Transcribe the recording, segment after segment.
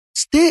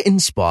Stay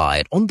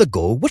inspired on the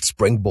go with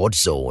Springboard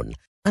Zone,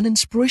 an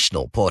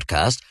inspirational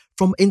podcast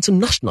from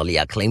internationally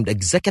acclaimed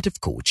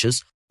executive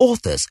coaches,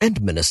 authors, and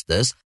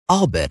ministers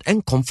Albert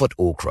and Comfort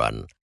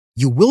Okran.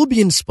 You will be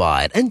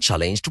inspired and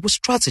challenged with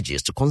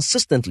strategies to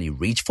consistently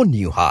reach for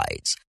new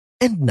heights.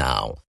 And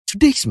now,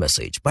 today's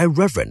message by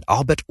Reverend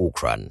Albert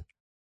Okran.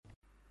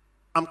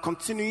 I'm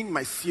continuing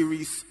my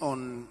series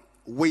on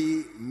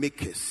way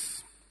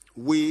makers.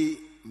 Way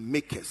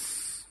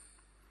makers.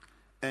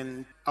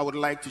 And I would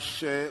like to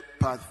share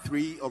part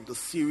 3 of the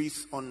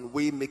series on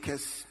way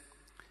makers.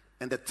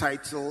 And the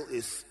title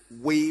is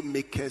Way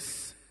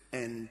Makers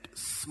and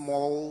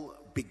Small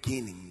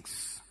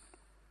Beginnings.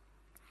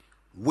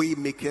 Way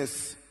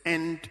makers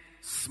and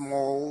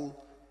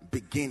small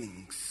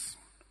beginnings.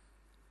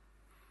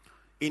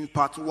 In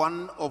part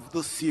 1 of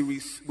this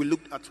series, we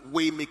looked at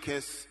way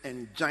makers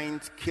and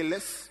giant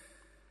killers,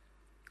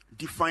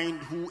 defined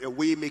who a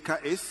way maker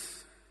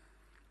is,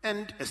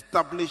 and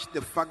established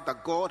the fact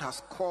that God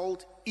has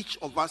called each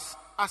of us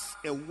as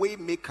a way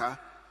maker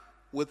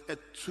with a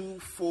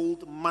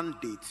twofold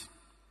mandate.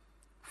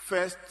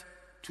 First,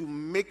 to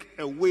make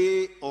a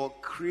way or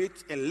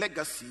create a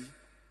legacy,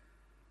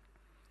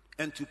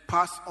 and to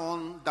pass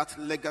on that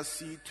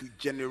legacy to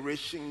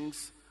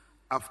generations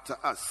after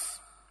us.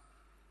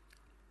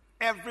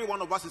 Every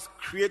one of us is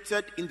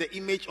created in the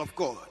image of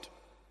God,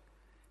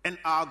 and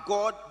our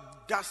God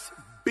does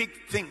big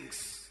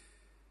things.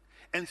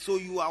 And so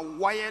you are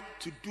wired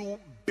to do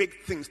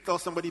big things. Tell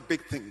somebody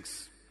big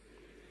things.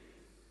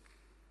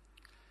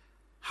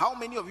 How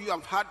many of you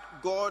have had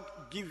God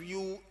give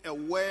you a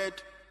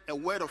word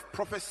of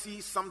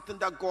prophecy, something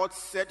that God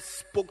said,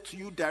 spoke to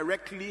you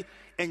directly,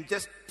 and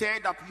just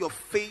stirred up your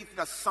faith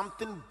that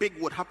something big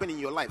would happen in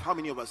your life? How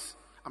many of us?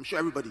 I'm sure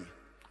everybody.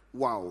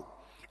 Wow.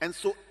 And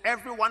so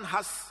everyone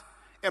has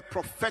a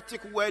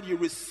prophetic word you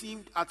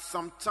received at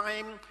some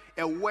time,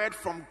 a word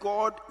from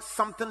God,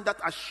 something that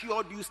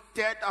assured you,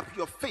 stirred up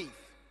your faith.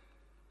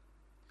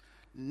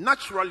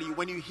 Naturally,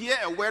 when you hear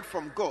a word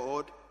from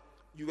God,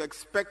 you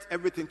expect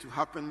everything to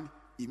happen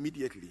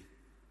immediately.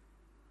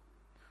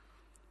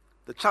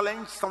 The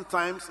challenge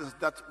sometimes is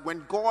that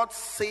when God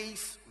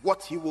says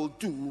what he will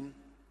do,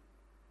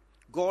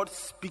 God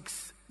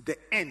speaks the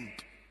end.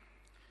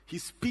 He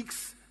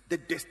speaks the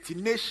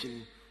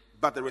destination,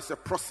 but there is a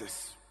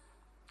process.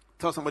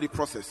 Tell somebody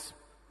process.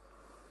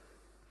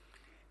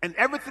 And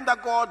everything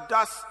that God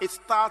does, it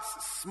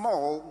starts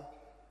small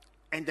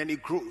and then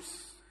it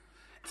grows.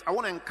 I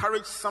want to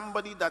encourage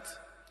somebody that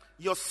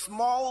your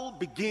small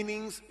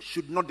beginnings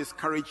should not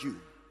discourage you.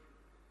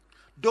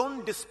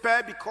 Don't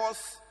despair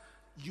because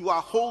you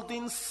are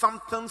holding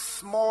something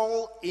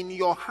small in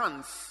your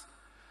hands.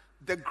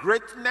 The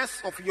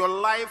greatness of your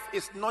life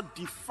is not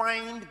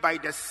defined by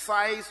the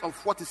size of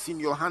what is in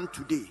your hand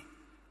today.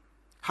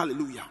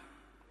 Hallelujah.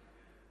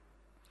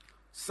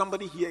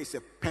 Somebody here is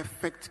a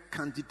perfect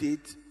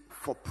candidate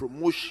for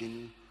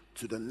promotion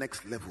to the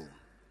next level.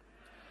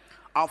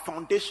 Our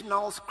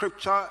foundational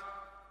scripture,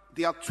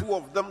 there are 2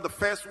 of them. The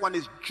first one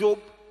is Job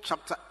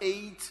chapter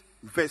 8,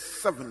 verse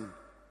 7.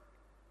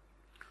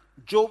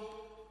 Job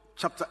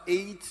chapter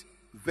 8,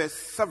 verse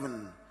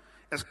 7.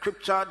 A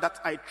scripture that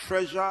I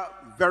treasure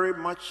very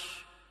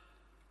much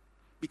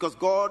because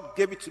God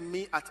gave it to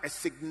me at a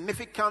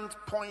significant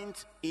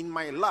point in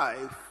my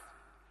life.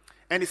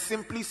 And it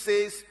simply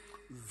says,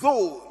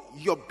 though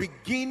your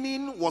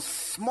beginning was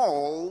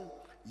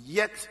small,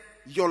 yet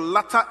your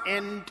latter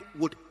end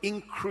would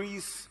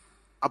increase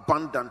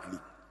abundantly.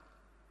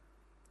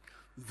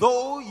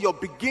 Though your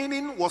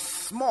beginning was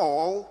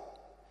small,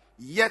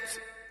 yet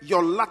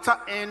your latter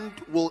end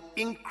will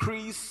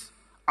increase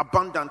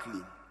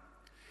abundantly.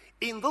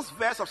 In this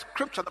verse of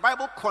scripture, the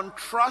Bible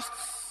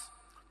contrasts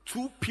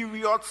 2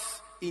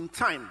 periods in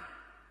time: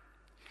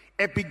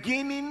 a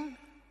beginning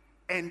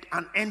and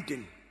an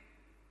ending.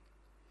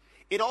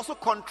 It also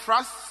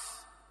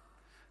contrasts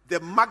the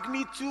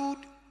magnitude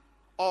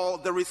or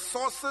the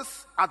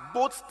resources at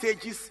both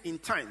stages in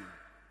time.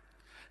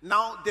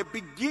 Now, the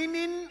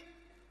beginning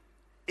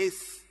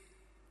is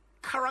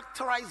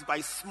characterized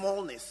by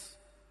smallness.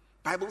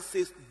 Bible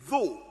says,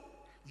 though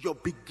your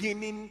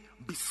beginning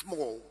be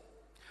small.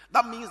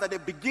 That means that the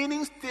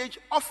beginning stage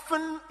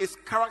often is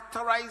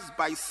characterized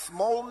by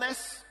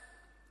smallness,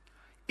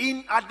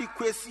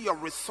 inadequacy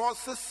of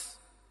resources,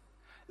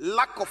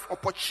 lack of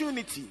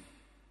opportunity.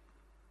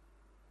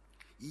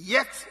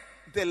 Yet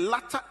the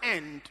latter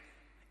end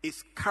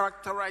is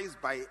characterized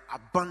by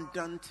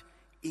abundant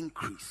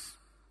increase.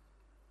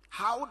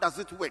 How does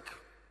it work?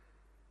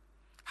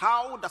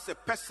 How does a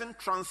person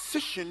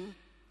transition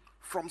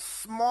from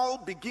small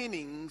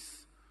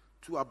beginnings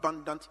to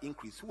abundant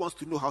increase? Who wants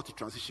to know how to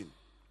transition?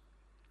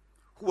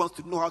 Who wants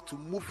to know how to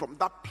move from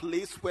that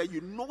place where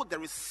you know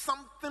there is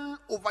something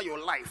over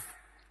your life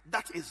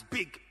that is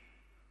big,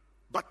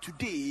 but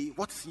today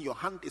what is in your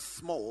hand is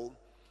small,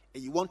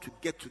 and you want to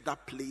get to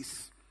that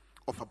place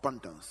of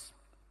abundance?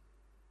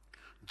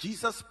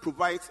 Jesus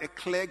provides a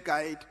clear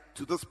guide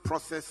to this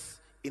process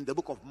in the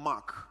book of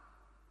Mark.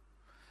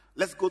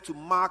 Let's go to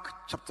Mark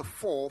chapter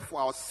 4 for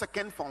our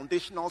second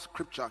foundational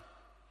scripture.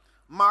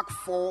 Mark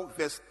 4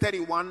 verse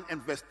 31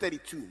 and verse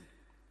 32.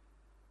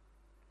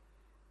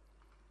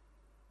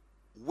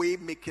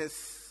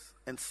 Waymakers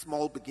and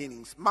small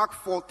beginnings. Mark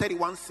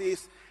 4:31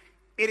 says,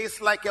 "It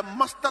is like a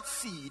mustard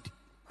seed,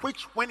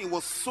 which when it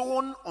was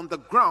sown on the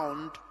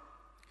ground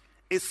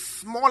is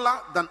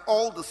smaller than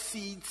all the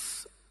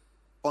seeds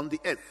on the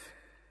earth.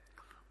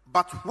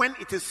 But when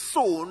it is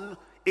sown,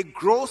 it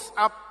grows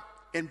up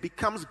and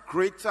becomes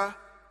greater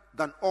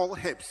than all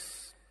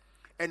herbs,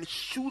 and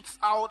shoots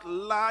out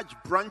large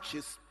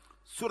branches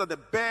so that the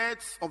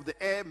birds of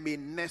the air may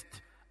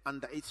nest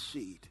under its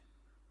shade."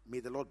 May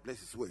the Lord bless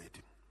his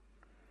word.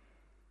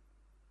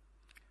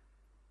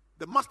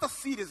 The mustard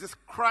seed is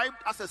described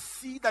as a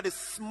seed that is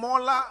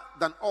smaller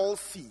than all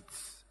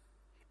seeds.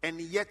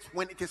 And yet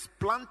when it is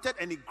planted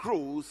and it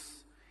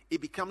grows, it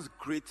becomes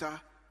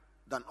greater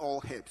than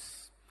all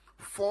herbs.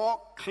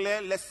 4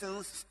 clear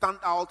lessons stand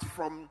out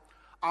from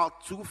our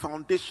 2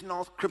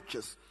 foundational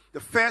scriptures.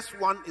 The first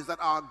one is that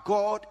our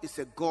God is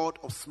a God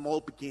of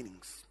small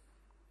beginnings.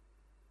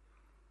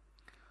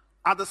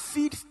 At the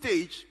seed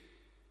stage,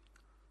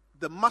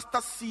 the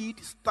mustard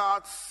seed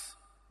starts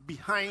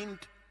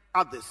behind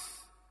others,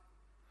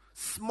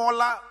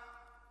 smaller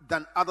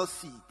than other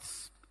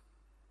seeds.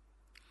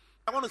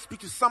 I want to speak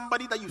to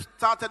somebody that you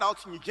started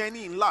out in your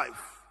journey in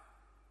life,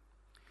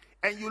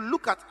 and you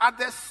look at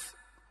others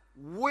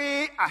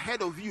way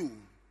ahead of you,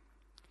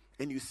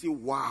 and you say,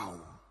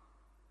 wow,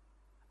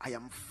 I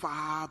am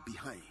far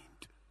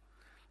behind.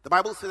 The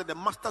Bible says that the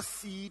mustard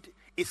seed,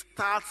 it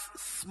starts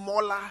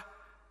smaller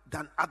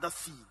than other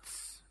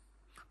seeds.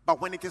 But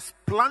when it is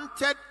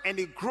planted and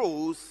it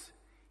grows,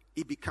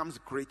 it becomes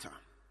greater.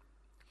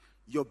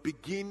 Your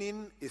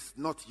beginning is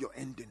not your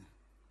ending.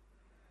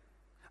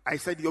 I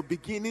said your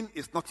beginning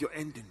is not your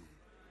ending.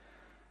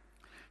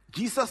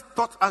 Jesus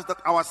taught us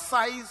that our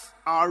size,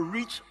 our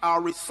reach,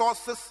 our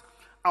resources,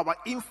 our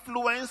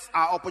influence,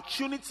 our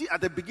opportunity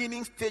at the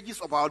beginning stages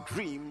of our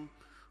dream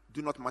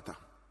do not matter.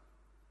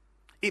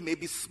 It may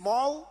be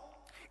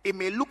small, it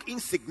may look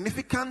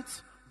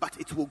insignificant, but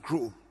it will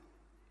grow.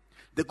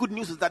 The good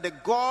news is that the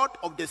God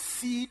of the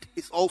seed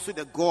is also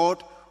the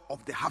God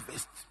of the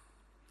harvest.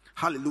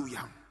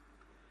 Hallelujah.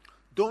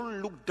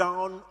 Don't look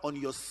down on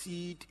your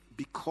seed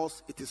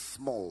because it is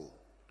small.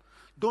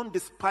 Don't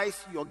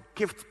despise your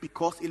gift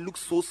because it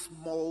looks so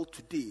small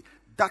today.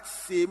 That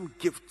same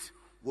gift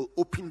will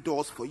open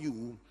doors for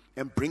you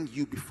and bring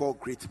you before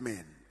great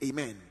men.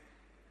 Amen.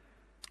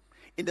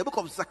 In the book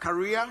of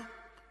Zechariah,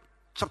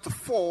 chapter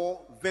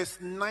 4, verse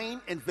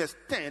 9 and verse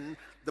 10,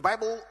 the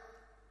Bible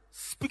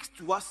speaks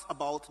to us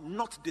about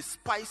not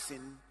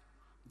despising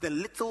the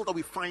little that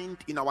we find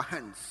in our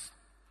hands.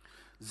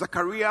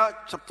 Zechariah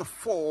chapter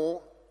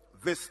 4,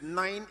 verse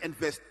 9 and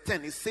verse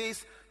 10, it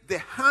says, "The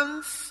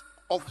hands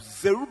of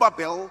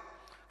Zerubbabel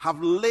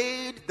have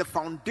laid the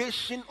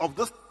foundation of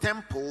this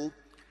temple.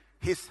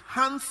 His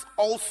hands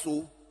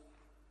also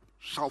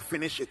shall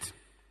finish it.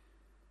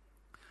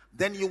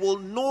 Then you will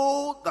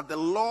know that the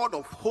Lord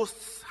of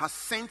hosts has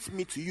sent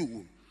me to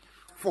you.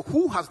 For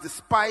who has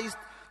despised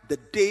the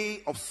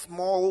day of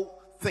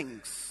small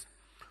things?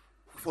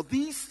 For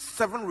these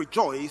 7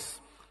 rejoice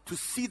to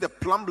see the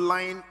plumb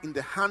line in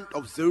the hand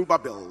of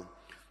Zerubbabel.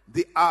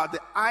 They are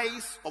the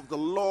eyes of the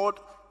Lord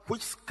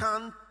which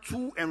scan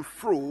to and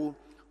fro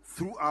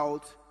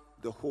throughout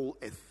the whole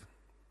earth."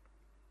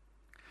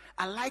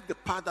 I like the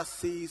part that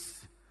says,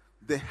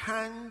 "The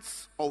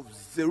hands of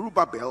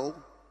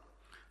Zerubbabel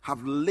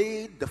have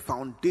laid the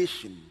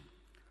foundation.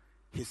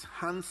 His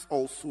hands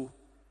also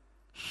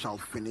shall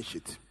finish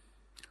it."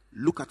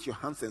 Look at your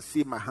hands and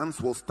say, "My hands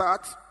will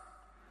start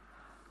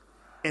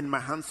and my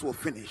hands will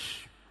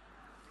finish."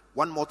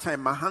 One more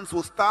time, "My hands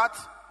will start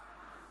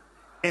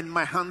and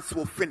my hands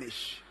will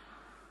finish."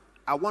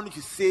 I want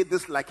you to say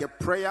this like a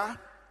prayer.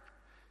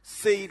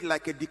 Say it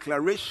like a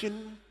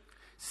declaration.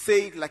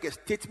 Say it like a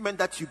statement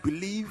that you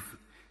believe.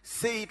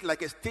 Say it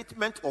like a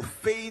statement of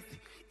faith.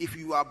 If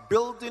you are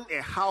building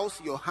a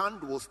house, your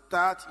hand will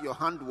start, your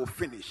hand will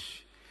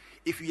finish.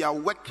 If you are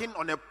working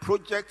on a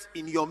project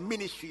in your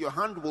ministry, your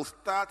hand will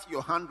start,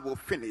 your hand will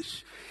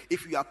finish.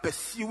 If you are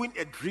pursuing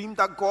a dream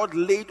that God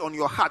laid on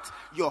your heart,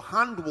 your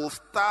hand will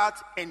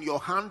start and your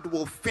hand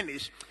will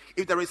finish.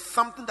 If there is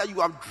something that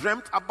you have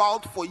dreamt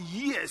about for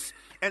years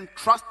and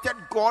trusted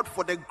God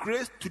for the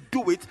grace to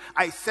do it,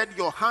 I said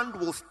your hand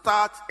will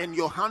start and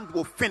your hand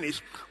will finish.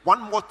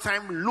 One more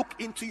time, look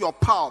into your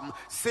palm.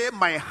 Say,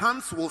 "My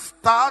hands will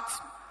start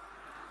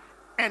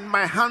and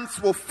my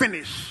hands will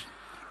finish."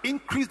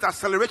 Increase the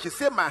acceleration.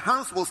 Say, "My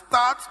hands will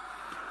start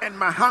and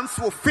my hands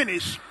will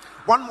finish."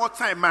 One more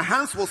time, "My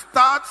hands will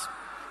start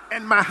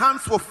and my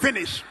hands will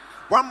finish."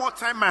 One more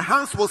time, "My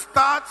hands will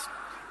start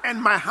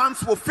and my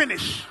hands will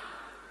finish."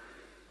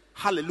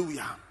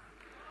 Hallelujah.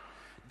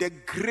 The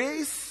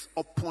grace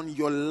upon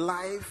your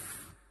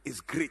life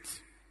is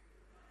great,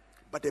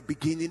 but the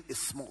beginning is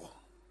small.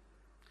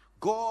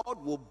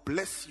 God will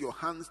bless your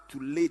hands to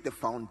lay the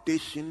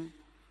foundation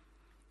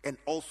and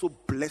also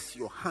bless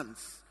your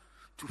hands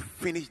to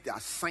finish the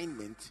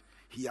assignment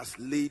he has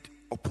laid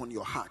upon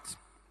your heart.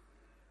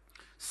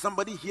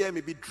 Somebody here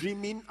may be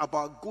dreaming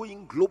about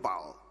going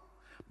global,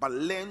 but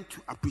learn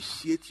to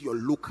appreciate your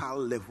local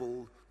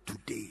level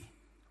today.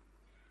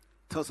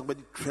 Tell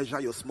somebody, treasure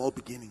your small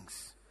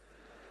beginnings.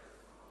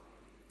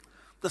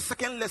 The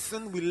second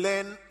lesson we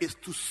learn is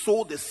to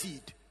sow the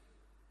seed.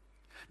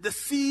 The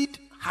seed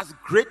has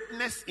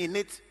greatness in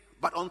it,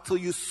 but until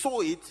you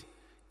sow it,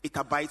 it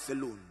abides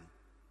alone.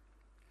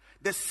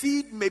 The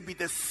seed may be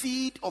the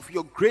seed of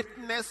your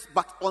greatness,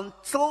 but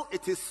until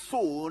it is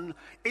sown,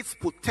 its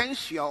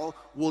potential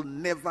will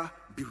never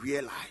be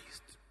realized.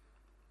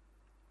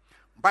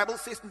 Bible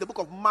says in the book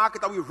of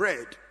Mark that we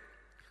read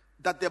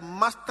that the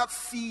mustard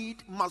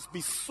seed must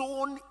be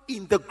sown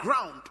in the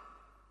ground.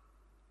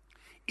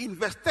 In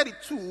verse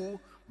 32,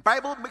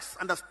 Bible makes us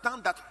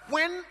understand that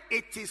when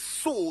it is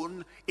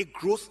sown, it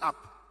grows up.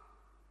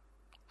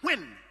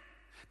 When?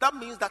 That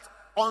means that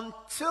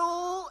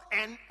until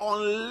and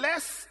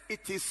unless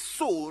it is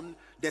sown,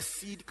 the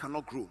seed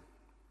cannot grow.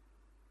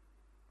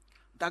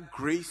 That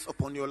grace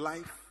upon your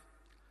life,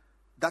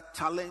 that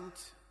talent,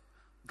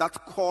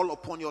 that call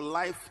upon your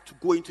life to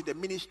go into the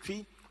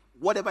ministry,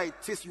 whatever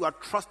it is you are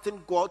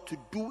trusting God to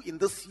do in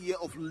this year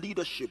of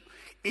leadership,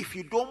 if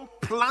you don't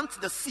plant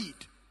the seed,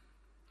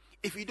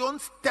 if you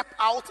don't step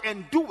out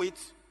and do it,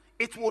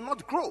 it will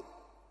not grow.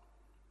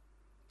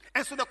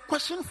 And so the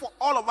question for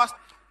all of us,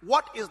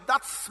 what is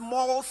that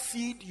small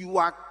seed you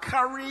are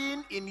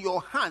carrying in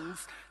your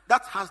hands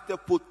that has the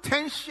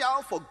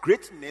potential for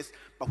greatness,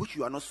 but which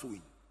you are not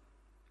sowing?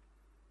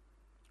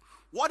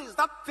 What is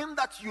that thing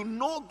that you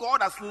know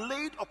God has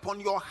laid upon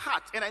your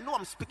heart? And I know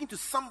I'm speaking to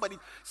somebody,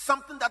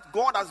 something that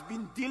God has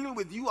been dealing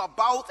with you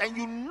about, and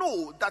you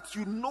know that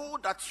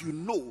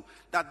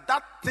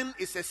that thing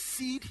is a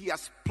seed He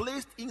has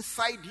placed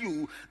inside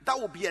you that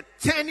will be a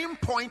turning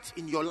point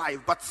in your life.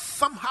 But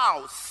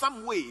somehow,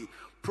 some way,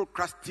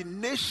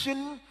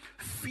 procrastination,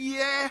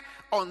 fear,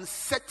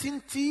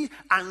 uncertainty,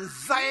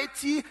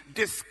 anxiety,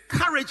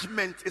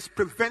 discouragement is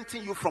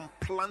preventing you from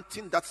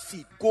planting that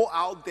seed. Go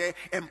out there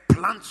and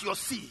plant your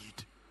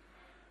seed.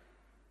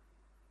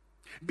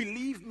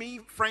 Believe me,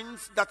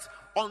 friends, that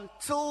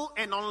until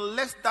and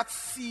unless that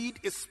seed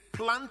is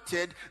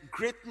planted,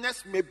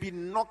 greatness may be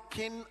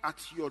knocking at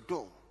your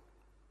door,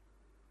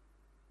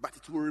 but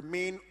it will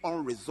remain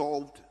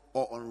unresolved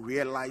or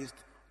unrealized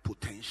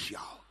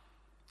potential.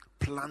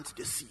 Plant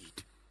the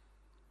seed.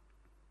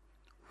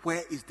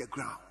 Where is the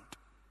ground?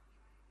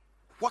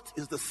 What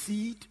is the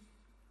seed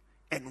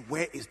and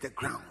where is the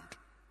ground?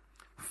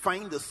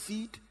 Find the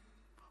seed,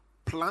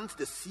 plant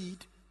the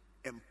seed,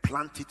 and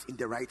plant it in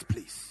the right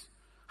place.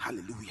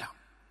 Hallelujah.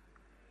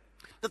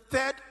 The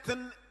third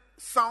thing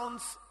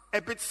sounds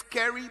a bit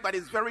scary, but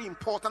it's very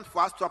important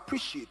for us to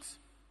appreciate.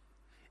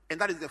 And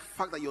that is the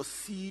fact that your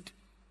seed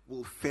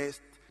will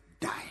first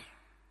die.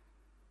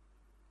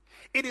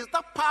 It is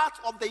that part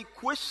of the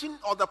equation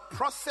or the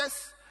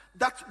process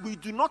that we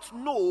do not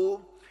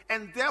know,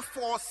 and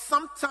therefore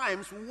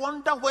sometimes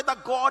wonder whether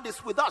God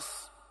is with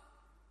us.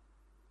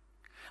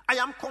 I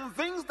am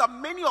convinced that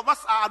many of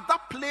us are at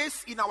that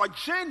place in our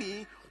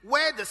journey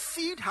where the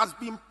seed has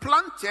been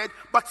planted,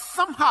 but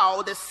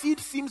somehow the seed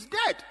seems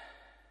dead.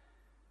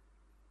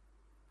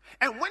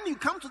 And when you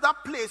come to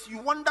that place, you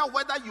wonder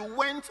whether you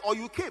went or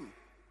you came.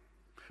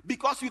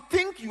 Because you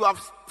think you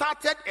have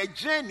started a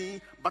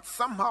journey, but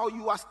somehow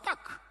you are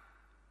stuck.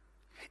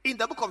 In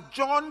the book of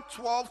John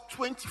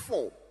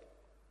 12:24,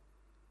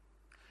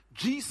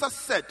 Jesus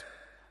said,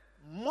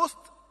 most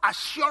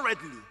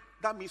assuredly,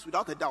 that means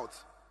without a doubt,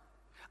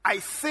 I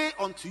say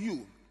unto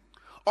you,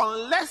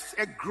 unless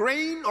a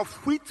grain of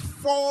wheat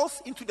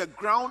falls into the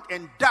ground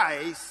and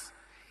dies,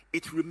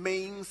 it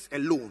remains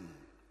alone.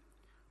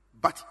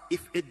 But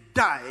if it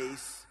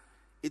dies,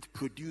 it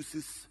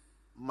produces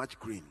much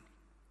grain.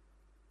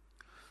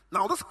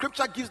 Now, the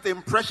scripture gives the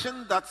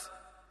impression that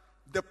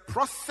the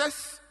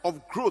process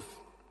of growth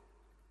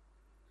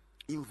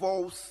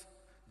involves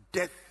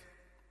death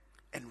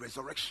and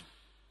resurrection.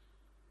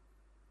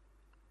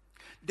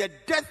 The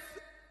death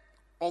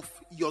of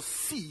your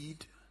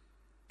seed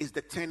is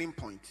the turning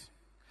point.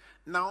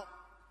 Now,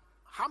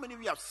 how many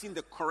of you have seen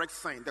the correct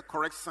sign? The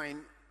correct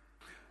sign.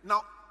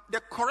 Now, the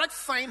correct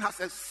sign has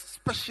a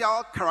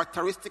special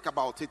characteristic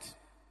about it.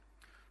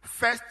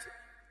 First,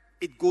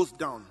 it goes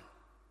down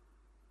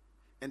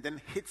and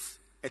then hits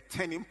a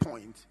turning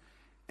point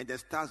and then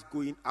starts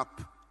going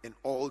up and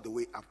all the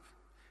way up.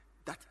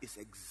 That is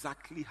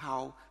exactly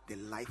how the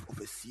life of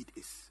a seed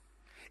is.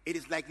 It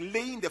is like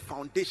laying the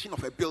foundation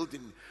of a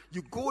building.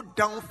 You go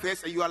down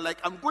first and you are like,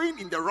 I'm going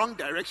in the wrong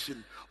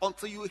direction,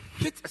 until you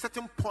hit a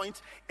certain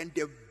point and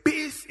the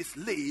base is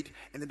laid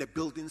and then the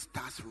building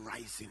starts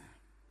rising.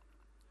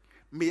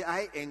 May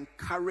I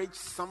encourage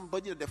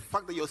somebody that the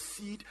fact that your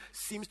seed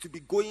seems to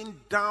be going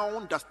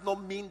down does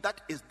not mean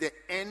that is the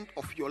end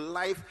of your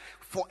life.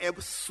 For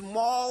a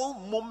small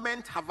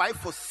moment have I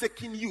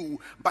forsaken you,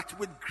 but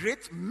with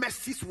great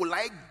mercies will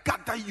I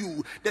gather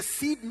you. The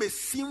seed may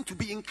seem to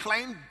be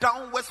inclined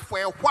downwards for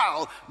a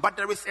while, but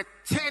there is a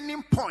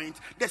turning point.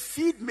 The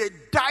seed may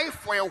die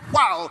for a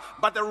while,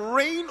 but the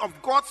reign of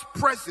God's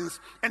presence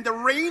and the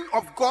reign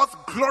of God's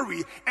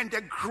glory and the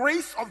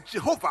grace of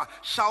Jehovah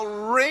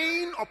shall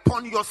reign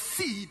upon your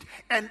seed,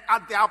 and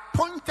at the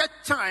appointed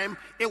time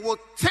it will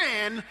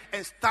turn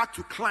and start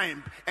to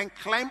climb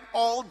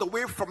all the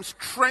way from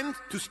strength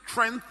to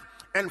strength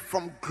and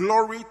from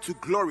glory to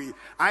glory.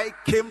 I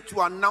came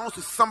to announce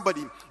to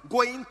somebody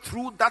going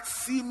through that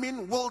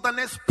seeming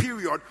wilderness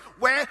period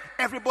where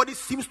everybody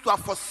seems to have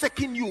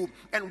forsaken you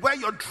and where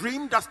your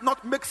dream does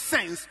not make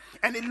sense,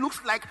 and it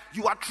looks like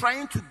you are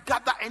trying to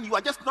gather and you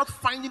are just not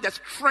finding the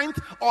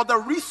strength or the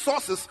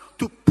resources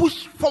to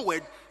push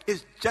forward.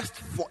 It's just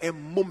for a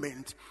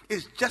moment.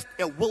 It's just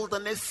a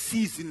wilderness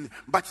season,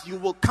 but you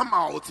will come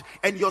out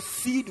and your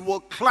seed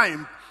will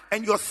climb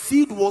and your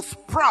seed will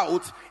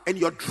sprout and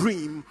your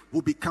dream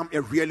will become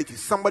a reality.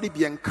 Somebody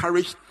be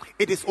encouraged.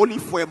 It is only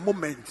for a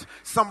moment.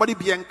 Somebody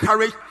be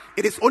encouraged.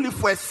 It is only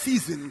for a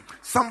season.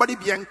 Somebody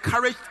be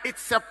encouraged.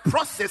 It's a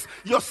process.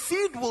 Your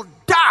seed will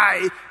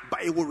die,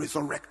 but it will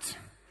resurrect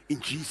in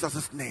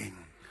Jesus' name.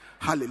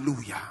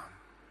 Hallelujah.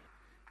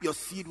 Your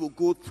seed will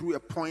go through a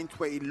point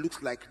where it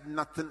looks like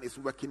nothing is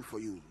working for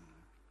you.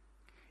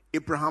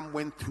 Abraham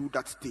went through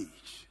that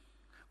stage.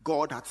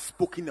 God had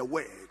spoken a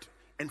word,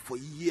 and for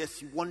years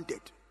he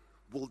wondered,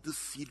 will this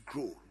seed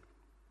grow?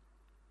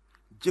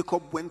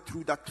 Jacob went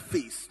through that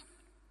phase.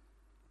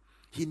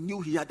 He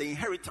knew he had the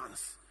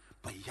inheritance,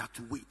 but he had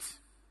to wait.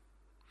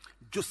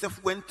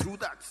 Joseph went through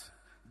that.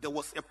 There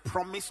was a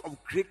promise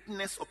of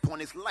greatness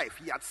upon his life.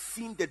 He had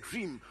seen the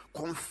dream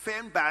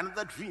confirmed by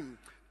another dream.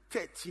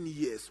 13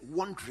 years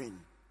wondering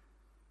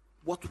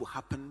what will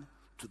happen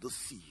to the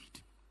seed.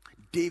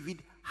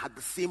 David had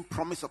the same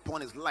promise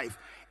upon his life.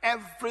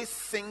 Every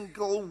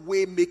single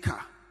way maker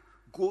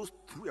goes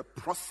through a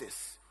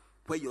process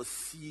where your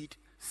seed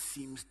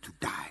seems to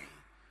die,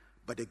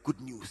 but the good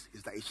news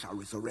is that it shall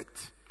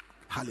resurrect.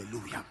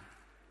 Hallelujah.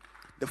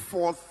 The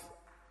fourth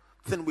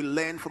thing we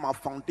learn from our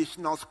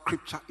foundational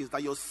scripture is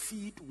that your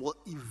seed will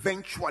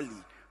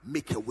eventually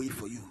make a way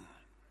for you.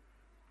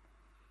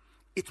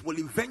 It will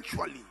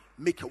eventually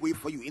make a way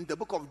for you. In the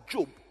book of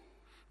Job,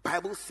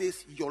 Bible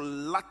says your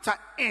latter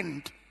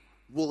end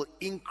will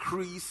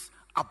increase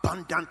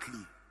abundantly.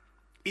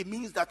 It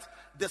means that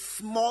the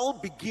small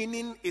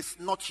beginning is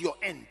not your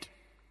end.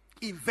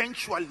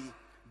 Eventually,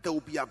 there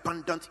will be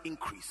abundant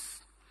increase.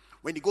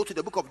 When you go to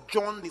the book of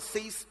John, it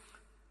says,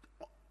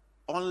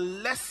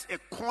 unless a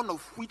corn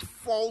of wheat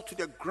falls to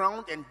the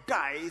ground and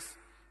dies,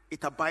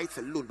 it abides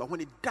alone. But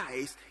when it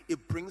dies,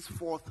 it brings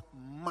forth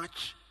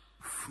much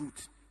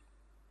fruit.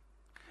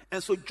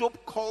 And so Job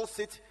calls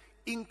it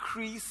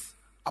increase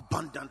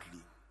abundantly.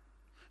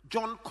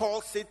 John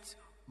calls it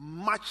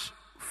much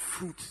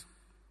fruit.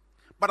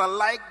 But I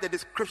like the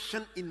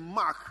description in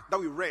Mark that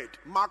we read,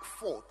 Mark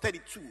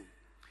 4:32.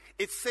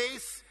 It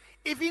says,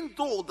 even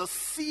though the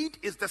seed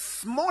is the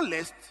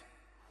smallest,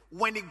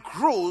 when it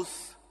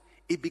grows,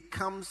 it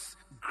becomes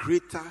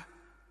greater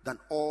than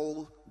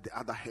all the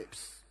other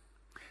herbs.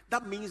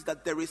 That means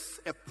that there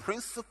is a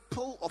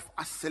principle of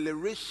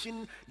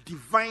acceleration,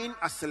 divine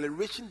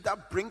acceleration,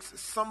 that brings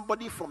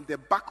somebody from the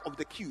back of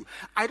the queue.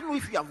 I don't know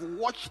if you have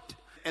watched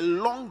a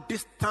long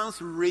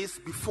distance race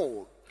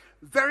before.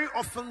 Very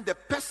often the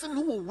person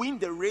who will win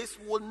the race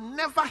will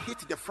never hit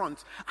the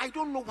front. I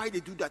don't know why they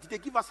do that. They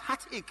give us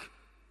heartache.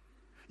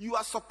 You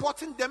are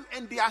supporting them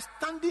and they are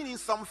standing in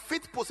some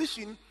fifth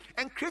position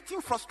and creating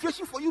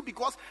frustration for you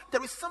because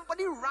there is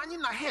somebody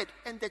running ahead,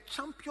 and the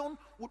champion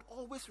would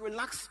always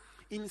relax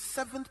in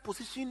 7th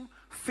position,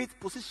 5th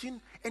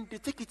position, and they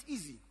take it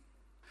easy.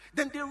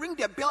 Then they ring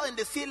their bell and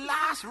they say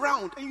last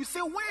round, and you say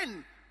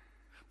when?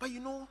 But you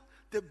know,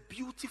 the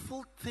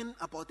beautiful thing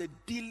about the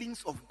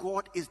dealings of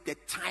God is the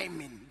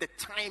timing. The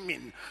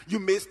timing. You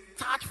may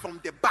start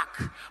from the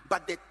back,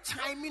 but the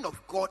timing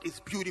of God is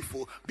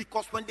beautiful,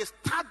 because when they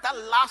start that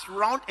last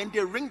round and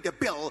they ring the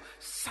bell,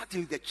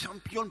 suddenly the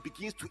champion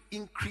begins to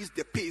increase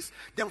the pace.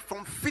 Then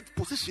from 5th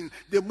position,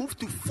 they move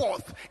to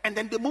 4th, and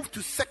then they move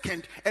to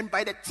 2nd. And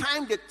by the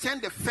time they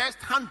turn the first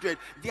 100,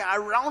 they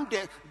are around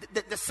the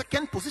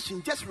 2nd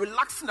position, just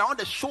relaxing around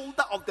the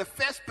shoulder of the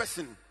first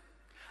person.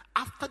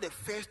 After the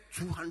first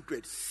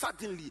 200,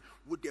 suddenly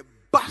with a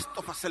burst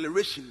of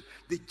acceleration,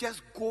 they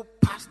just go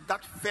past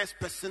that first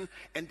person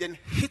and then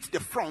hit the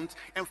front,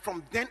 and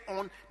from then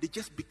on, they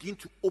just begin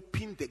to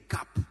open the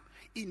gap.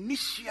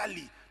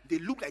 Initially, they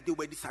look like they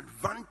were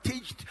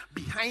disadvantaged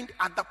behind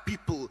other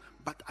people,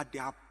 but at the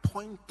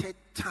appointed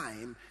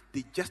time,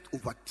 they just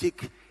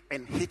overtake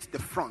and hit the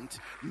front.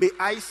 May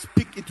I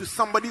speak into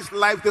somebody's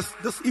life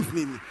this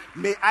evening.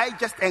 May I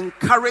just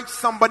encourage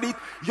somebody.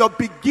 Your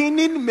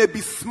beginning may be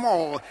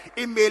small.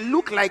 It may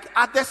look like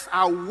others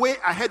are way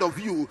ahead of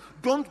you.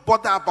 Don't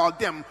bother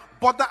about them.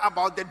 Bother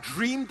about the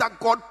dream that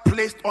God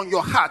placed on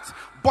your heart.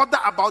 Bother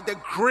about the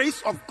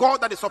grace of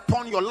God that is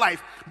upon your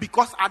life.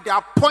 Because at the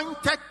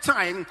appointed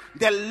time,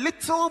 the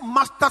little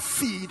mustard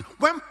seed,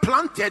 when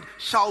planted,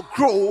 shall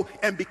grow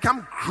and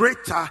become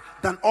greater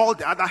than all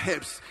the other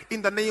herbs.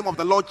 In the name of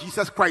the Lord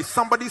Jesus Christ,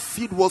 somebody's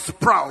seed will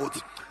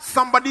sprout.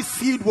 Somebody's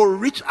seed will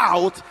reach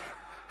out.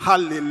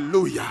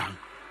 Hallelujah.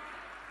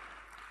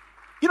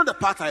 You know the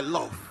part I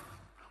love?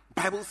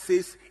 Bible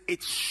says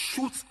it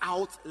shoots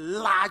out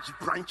large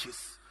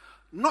branches.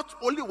 Not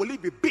only will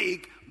it be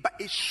big, but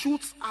it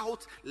shoots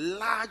out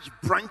large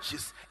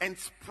branches and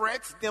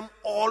spreads them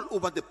all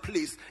over the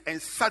place. And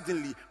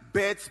suddenly,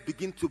 birds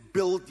begin to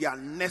build their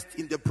nest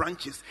in the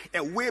branches.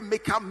 A way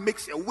maker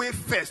makes a way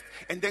first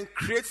and then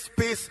creates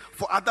space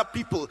for other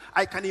people.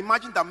 I can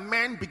imagine that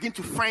men begin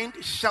to find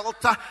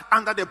shelter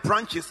under the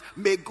branches.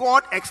 May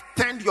God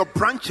extend your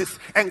branches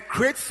and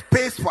create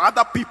space for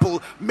other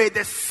people. May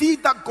the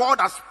seed that God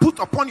has put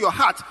upon your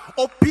heart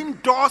open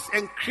doors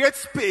and create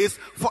space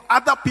for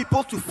other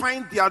people to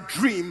find their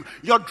dream.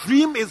 Your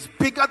dream is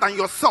bigger than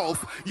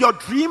yourself. Your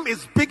dream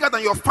is bigger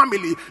than your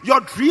family. Your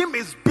dream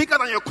is bigger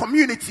than your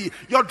community.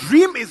 Your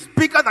dream is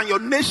bigger than your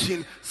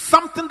nation.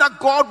 Something that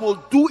God will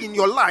do in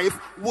your life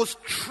will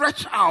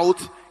stretch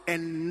out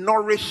and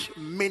nourish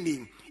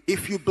many.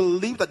 If you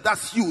believe that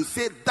that's you,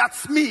 say,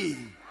 that's me.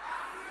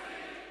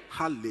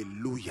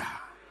 Hallelujah.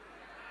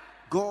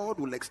 God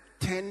will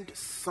extend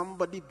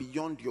somebody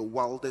beyond your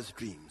wildest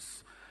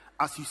dreams.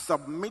 As you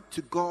submit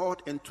to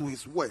God and to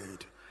His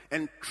word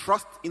and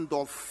trust in the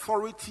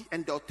authority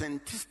and the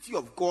authenticity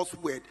of God's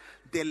word,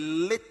 the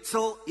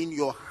little in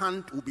your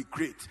hand will be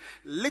great.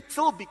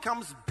 Little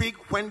becomes big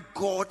when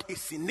God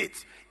is in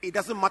it. It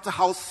doesn't matter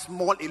how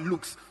small it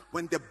looks.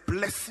 When the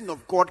blessing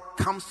of God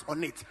comes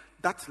on it,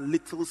 that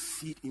little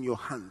seed in your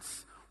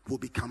hands will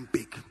become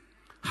big.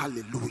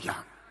 Hallelujah.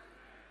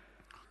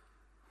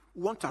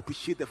 We want to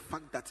appreciate the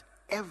fact that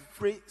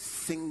every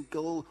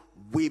single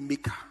way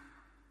maker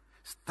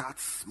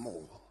starts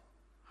small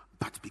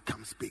but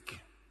becomes big.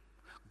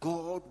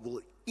 God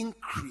will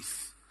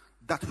increase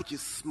that which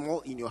is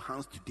small in your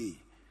hands today,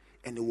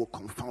 and it will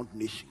confound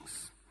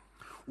nations.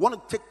 We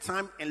want to take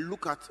time and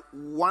look at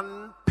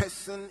one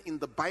person in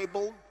the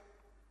Bible,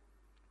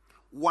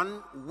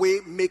 one way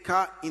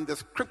maker in the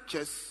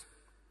scriptures,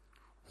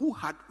 who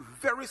had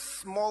very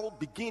small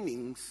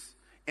beginnings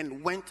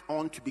and went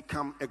on to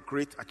become a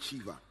great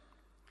achiever.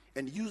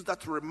 And use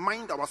that to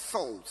remind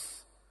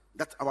ourselves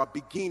that our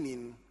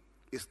beginning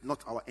is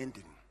not our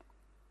ending.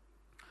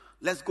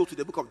 Let's go to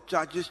the book of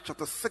Judges,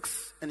 chapter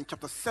 6 and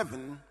chapter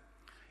 7,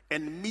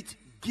 and meet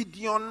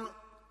Gideon,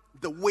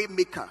 the way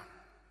maker,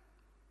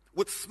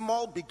 with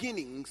small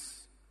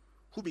beginnings,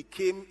 who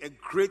became a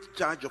great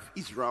judge of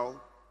Israel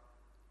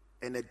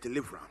and a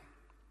deliverer.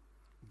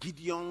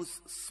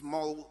 Gideon's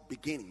small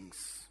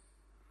beginnings.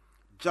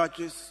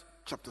 Judges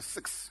chapter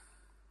 6.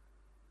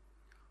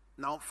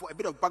 Now, for a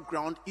bit of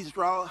background,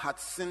 Israel had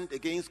sinned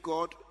against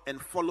God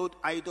and followed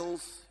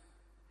idols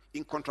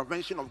in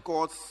contravention of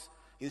God's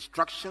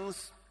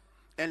instructions,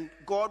 and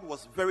God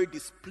was very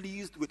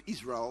displeased with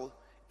Israel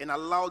and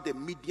allowed the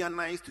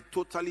Midianites to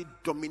totally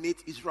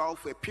dominate Israel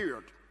for a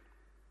period.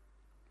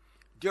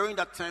 During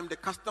that time, the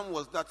custom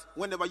was that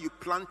whenever you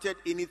planted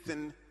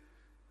anything,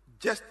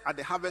 just at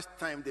the harvest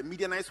time, the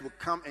Midianites would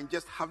come and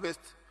just harvest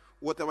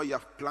whatever you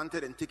have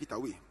planted and take it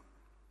away.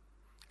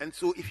 And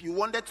so if you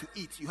wanted to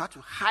eat, you had to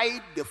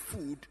hide the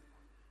food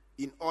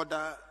in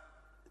order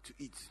to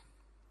eat.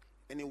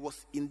 And it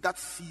was in that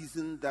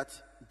season that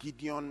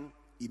Gideon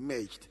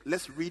emerged.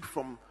 Let's read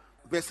from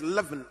verse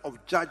 11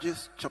 of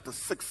Judges chapter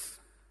 6.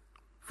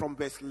 From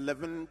verse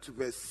 11 to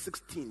verse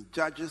 16.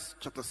 Judges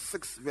chapter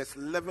 6, verse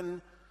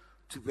 11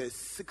 to verse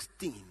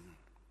 16.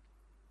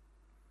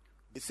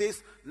 It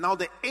says, "Now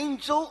the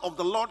angel of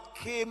the Lord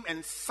came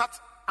and sat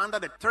under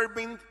the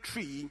terebinth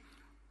tree,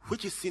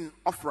 which is in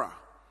Ophrah,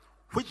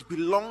 which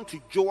belonged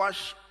to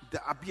Joash the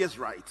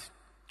Abiezrite,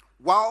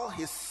 while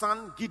his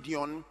son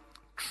Gideon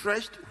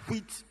threshed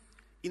wheat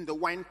in the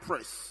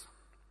winepress,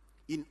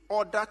 in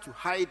order to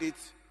hide it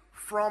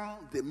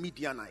from the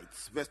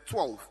Midianites." Verse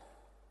 12.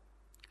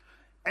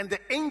 "And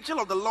the angel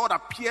of the Lord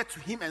appeared to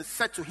him and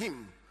said to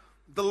him,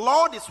 'The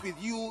Lord is with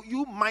you,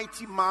 you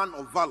mighty man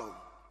of valor.'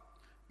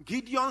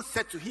 Gideon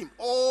said to him,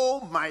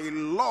 'Oh my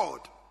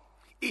Lord,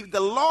 if the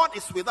Lord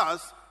is with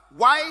us,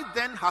 why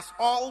then has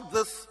all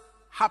this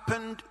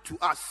happened to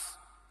us?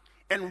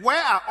 And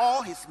where are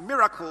all his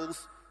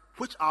miracles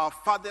which our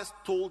fathers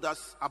told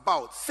us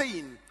about,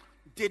 saying,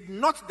 did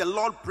not the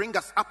Lord bring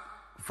us up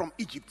from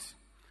Egypt?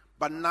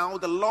 But now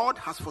the Lord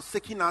has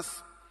forsaken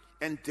us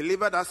and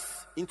delivered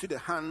us into the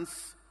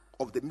hands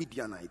of the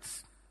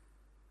Midianites.'"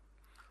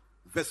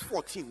 Verse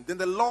 14. "Then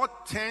the Lord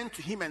turned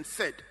to him and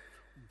said,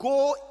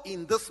 'Go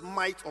in this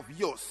might of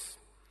yours,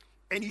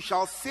 and you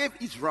shall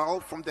save Israel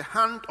from the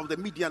hand of the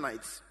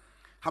Midianites.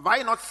 Have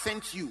I not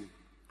sent you?'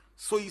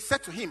 So he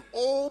said to him,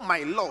 'Oh my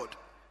Lord,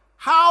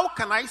 how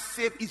can I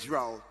save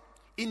Israel?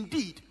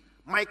 Indeed,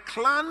 my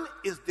clan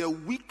is the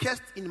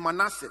weakest in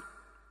Manasseh,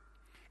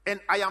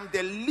 and I am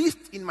the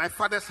least in my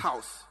father's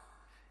house.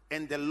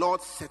 And the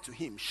Lord said to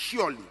him,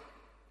 surely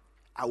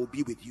I will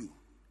be with you,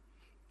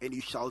 and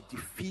you shall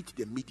defeat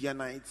the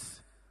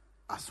Midianites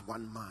as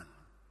one man.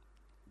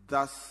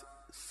 Thus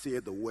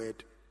saith the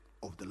word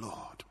of the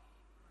Lord.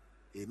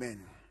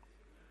 Amen.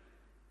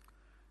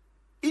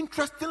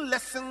 Interesting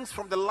lessons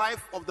from the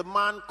life of the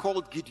man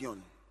called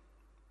Gideon.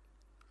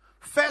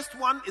 First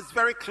one is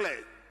very clear.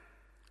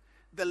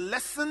 The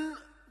lesson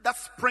that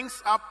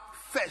springs up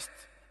first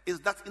is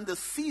that in the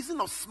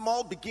season of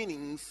small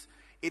beginnings,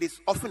 it is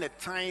often a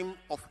time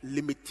of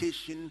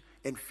limitation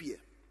and fear.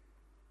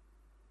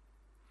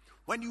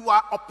 When you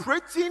are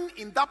operating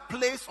in that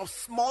place of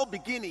small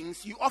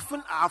beginnings, you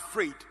often are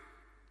afraid.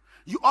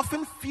 You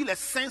often feel a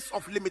sense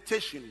of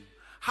limitation.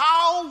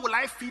 How will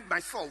I feed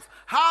myself?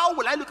 How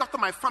will I look after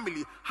my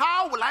family?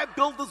 How will I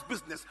build this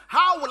business?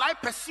 How will I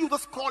pursue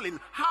this calling?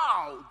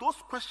 How? Those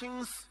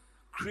questions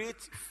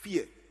create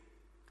fear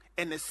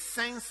and a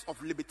sense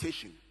of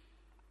limitation.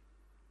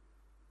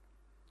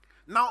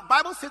 Now,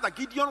 Bible says that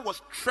Gideon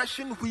was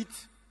threshing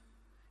wheat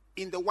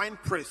in the wine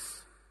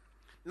press.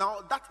 Now,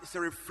 that is a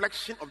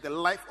reflection of the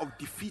life of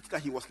defeat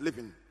that he was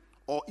living,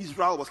 or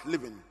Israel was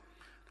living.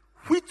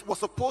 Wheat was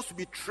supposed to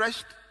be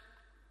threshed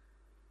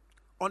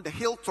on the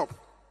hilltop.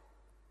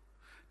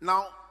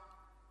 Now,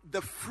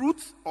 the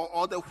fruit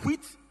or the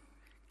wheat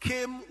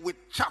came with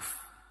chaff.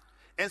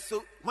 And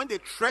so when they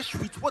thresh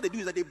wheat, what they do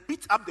is that they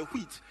beat up the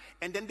wheat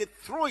and then they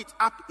throw it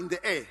up in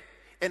the air.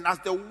 And as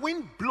the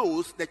wind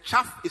blows, the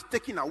chaff is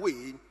taken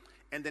away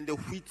and then the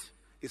wheat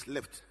is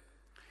left.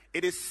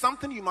 It is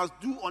something you must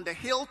do on the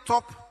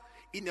hilltop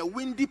in a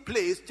windy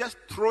place, just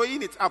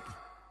throwing it up.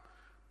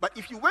 But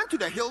if you went to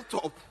the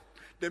hilltop,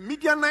 the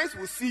Midianites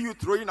will see you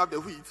throwing up the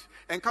wheat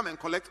and come and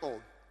collect all.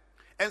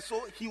 And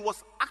so he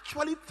was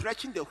actually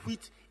threshing the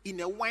wheat in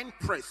a wine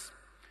press,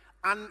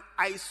 an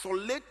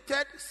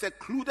isolated,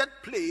 secluded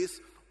place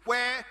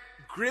where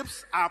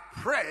grapes are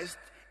pressed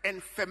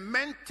and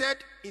fermented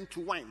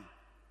into wine.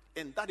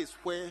 And that is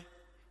where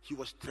he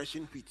was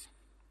threshing wheat.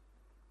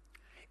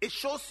 It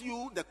shows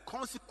you the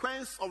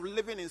consequence of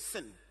living in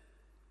sin.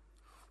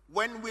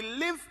 When we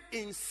live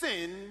in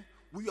sin,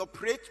 we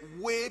operate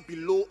way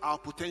below our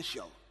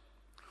potential.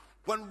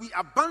 When we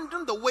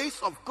abandon the ways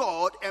of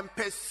God and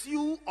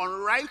pursue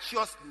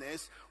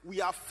unrighteousness, we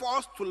are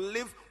forced to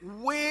live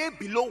way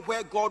below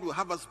where God will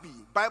have us be.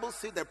 Bible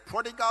says the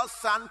prodigal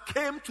son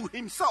came to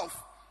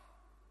himself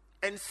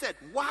and said,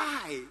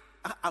 why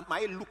am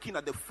I looking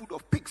at the food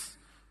of pigs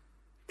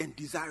and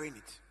desiring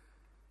it?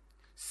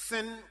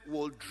 Sin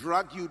will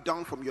drag you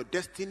down from your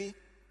destiny.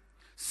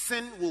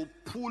 Sin will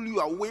pull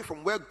you away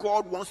from where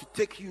God wants to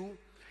take you.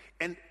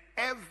 And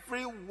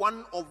every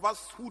one of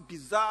us who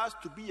desires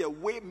to be a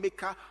way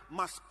maker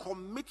must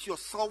commit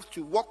yourself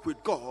to walk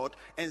with God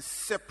and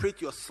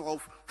separate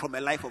yourself from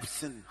a life of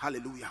sin.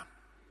 Hallelujah.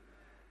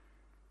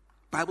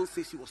 Bible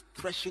says he was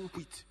threshing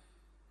wheat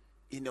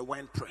in a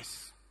wine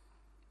press.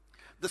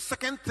 The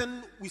second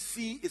thing we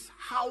see is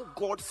how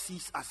God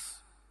sees us.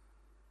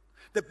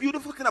 The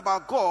beautiful thing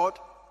about God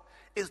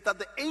is that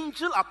the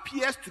angel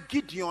appears to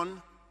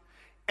Gideon,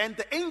 and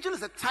the angel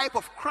is a type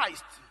of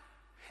Christ.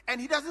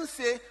 And he doesn't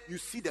say, you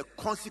see the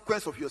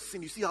consequence of your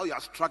sin. You see how you are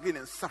struggling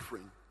and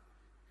suffering.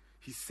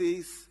 He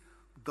says,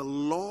 the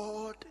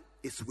Lord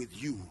is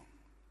with you,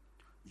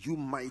 you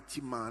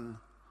mighty man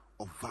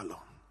of valor.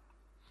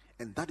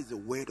 And that is a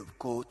word of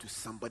God to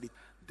somebody.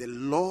 The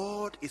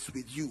Lord is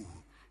with you,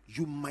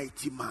 you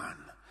mighty man.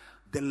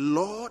 The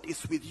Lord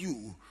is with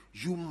you,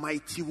 you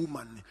mighty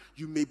woman.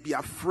 You may be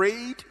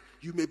afraid,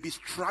 you may be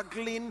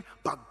struggling,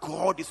 but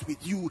God is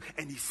with you,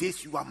 and he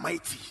says you are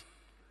mighty.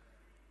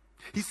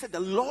 He said, the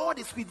Lord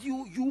is with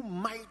you, you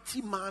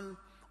mighty man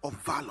of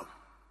valor.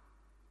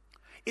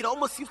 It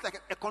almost seems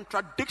like a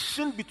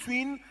contradiction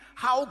between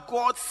how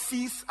God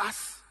sees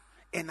us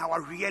and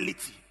our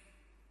reality.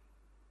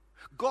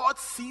 God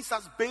sees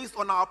us based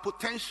on our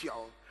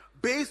potential,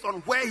 based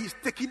on where he's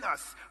taking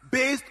us,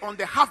 based on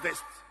the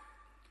harvest.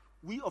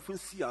 We often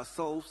see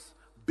ourselves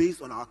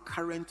based on our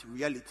current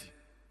reality.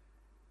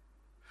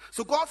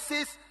 So God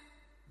says,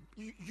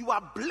 you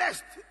are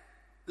blessed,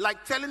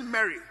 like telling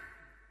Mary,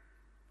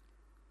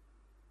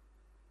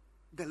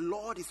 the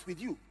Lord is with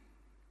you.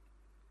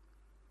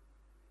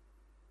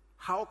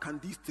 How can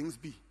these things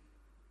be?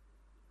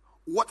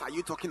 What are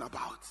you talking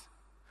about?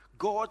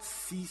 God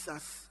sees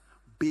us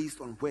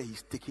based on where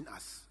he's taking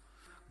us.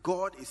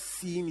 God is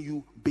seeing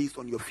you based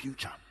on your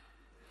future.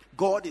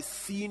 God is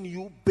seeing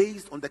you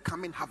based on the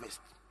coming harvest.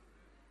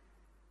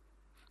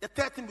 The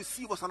third thing we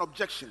see was an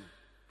objection,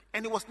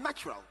 and it was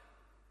natural.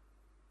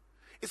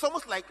 It's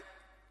almost like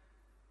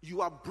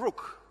you are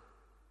broke,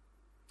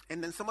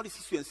 and then somebody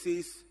sees you and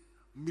says,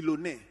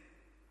 millionaire.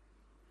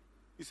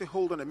 You say,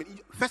 hold on a minute.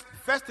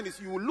 First thing is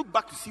you will look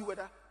back to see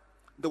whether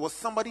there was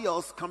somebody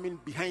else coming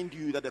behind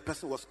you that the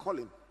person was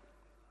calling.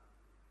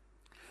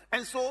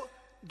 And so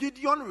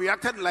Gideon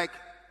reacted like,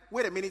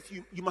 wait a minute,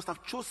 you must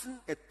have chosen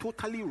a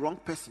totally wrong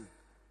person.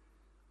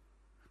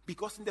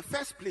 Because in the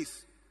first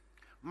place,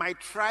 my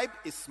tribe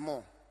is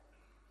small.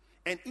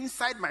 And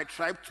inside my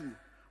tribe too,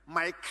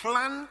 my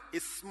clan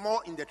is small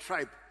in the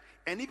tribe.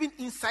 And even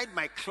inside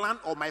my clan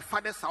or my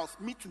father's house,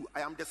 me too,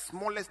 I am the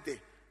smallest there.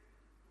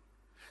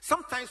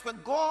 Sometimes when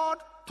God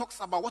talks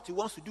about what he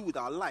wants to do with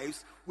our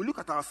lives, we look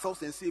at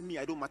ourselves and say, me,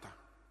 I don't matter.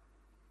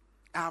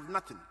 I have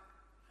nothing.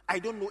 I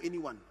don't know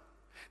anyone.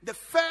 The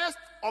first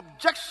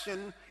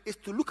objection is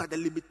to look at the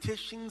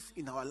limitations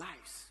in our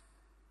lives.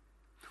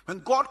 When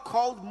God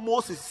called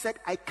Moses, he said,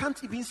 I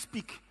can't even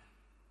speak.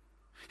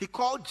 He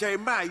called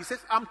Jeremiah, he says,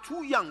 I'm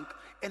too young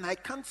and I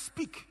can't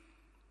speak.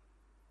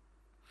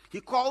 He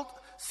called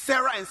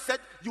Sarah and said,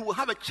 you will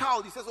have a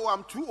child. He says, oh,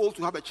 I'm too old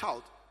to have a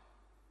child.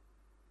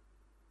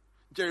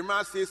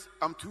 Jeremiah says,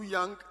 I'm too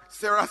young.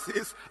 Sarah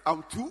says,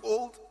 I'm too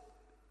old.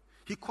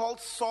 He called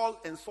Saul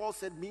and Saul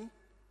said, me,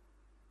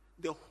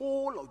 the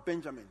whole of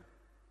Benjamin,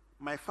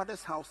 my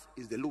father's house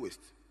is the lowest.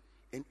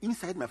 And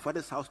inside my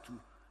father's house too,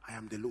 I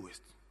am the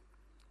lowest.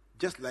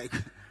 Just like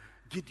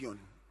Gideon.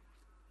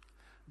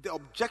 The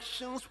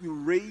objections we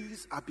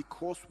raise are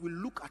because we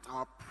look at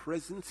our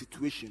present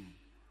situation.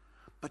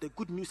 But the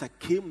good news I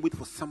came with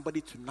for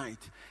somebody tonight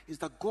is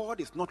that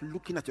God is not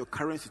looking at your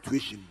current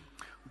situation.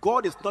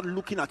 God is not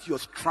looking at your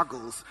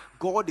struggles.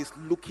 God is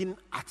looking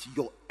at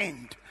your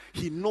end.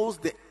 He knows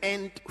the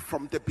end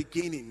from the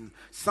beginning.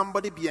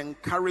 Somebody be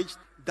encouraged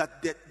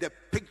that the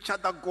picture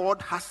that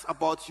God has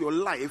about your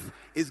life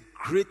is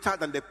greater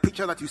than the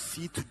picture that you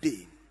see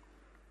today.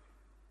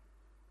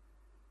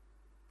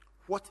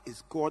 What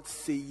is God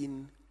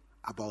saying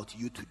about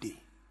you today?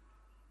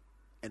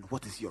 And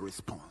what is your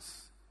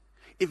response?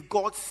 If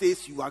God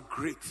says you are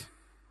great,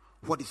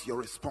 what is your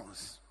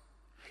response?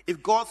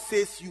 If God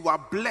says you are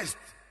blessed,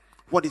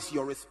 what is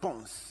your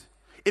response?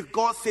 If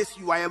God says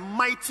you are a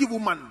mighty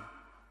woman,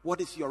 what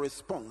is your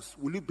response?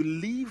 Will you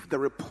believe the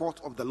report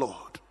of the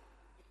Lord?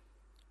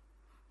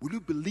 Will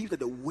you believe that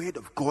the word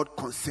of God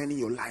concerning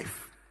your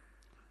life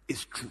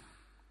is true?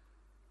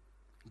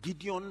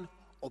 Gideon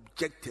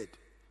objected.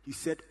 He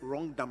said,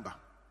 wrong number.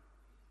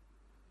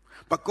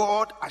 But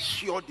God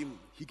assured him.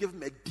 He gave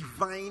him a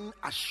divine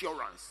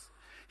assurance.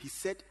 He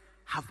said,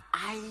 have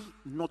I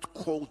not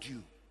called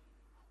you?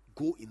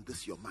 Go in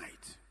this your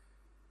might.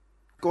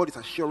 God is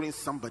assuring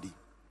somebody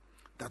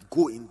that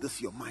go in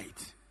this your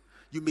might.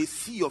 You may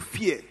see your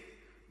fear,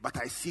 but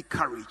I see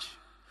courage.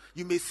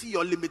 You may see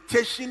your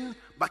limitation,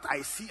 but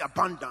I see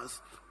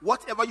abundance.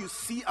 Whatever you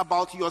see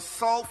about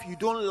yourself you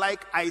don't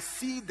like, I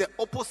see the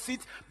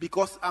opposite,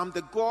 because I'm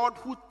the God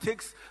who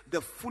takes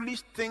the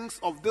foolish things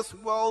of this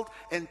world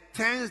and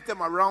turns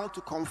them around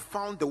to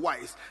confound the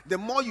wise. The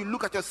more you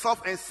look at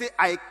yourself and say,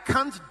 I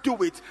can't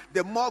do it,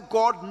 the more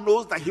God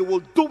knows that he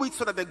will do it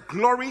so that the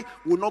glory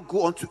will not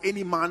go unto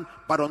any man,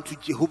 but unto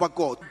Jehovah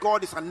God.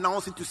 God is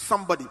announcing to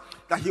somebody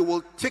that he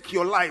will take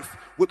your life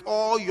with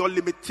all your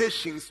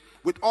limitations,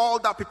 with all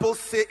that people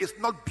say is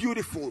not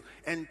beautiful,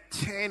 and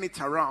turn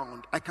it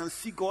around. I can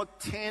see God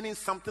turning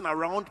something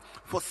around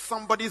for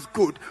somebody's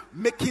good,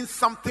 making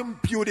something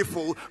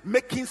beautiful,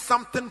 making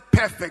something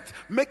perfect,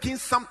 making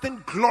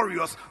something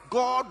glorious.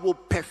 God will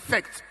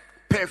perfect,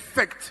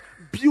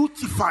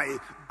 beautify,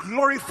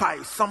 glorify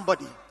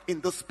somebody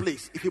in this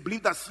place. If you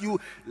believe that's you,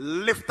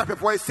 lift up your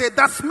voice, say,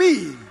 that's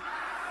me.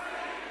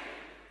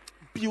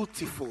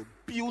 Beautiful.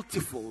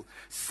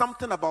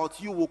 Something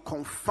about you will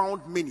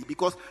confound many,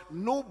 because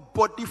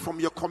nobody from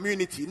your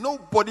community,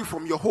 nobody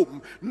from your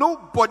home,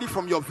 nobody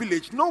from your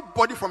village,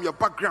 nobody from your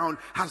background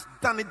has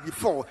done it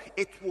before.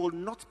 It will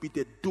not be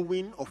the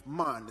doing of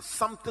man.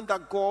 Something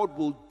that God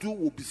will do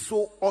will be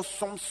so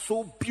awesome,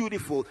 so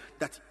beautiful,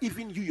 that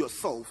even you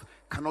yourself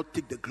cannot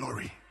take the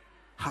glory.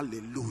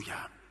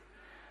 Hallelujah.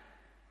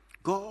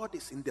 God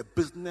is in the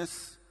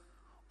business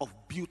of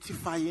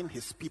beautifying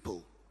his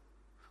people.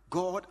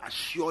 God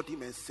assured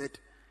him and said,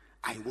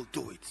 I will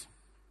do it.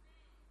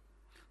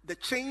 The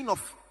chain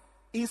of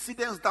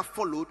incidents that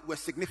followed were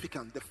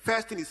significant. The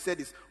first thing he said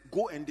is,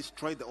 go and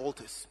destroy the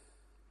altars.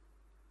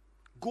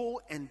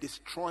 Go and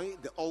destroy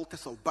the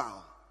altars of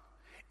Baal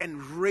and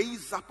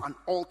raise up an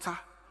altar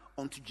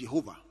unto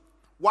Jehovah.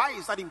 Why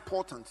is that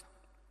important?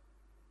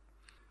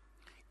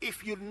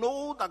 If you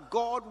know that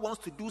God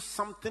wants to do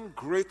something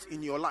great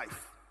in your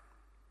life,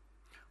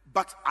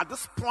 but at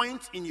this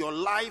point in your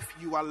life,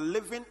 you are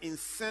living in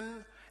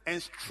sin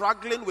and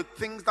struggling with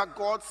things that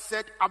God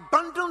said,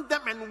 abandon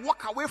them and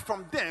walk away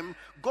from them.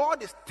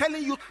 God is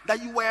telling you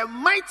that you are a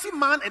mighty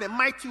man and a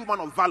mighty woman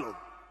of valor.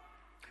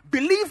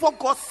 Believe what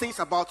God says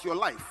about your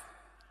life.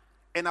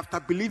 And after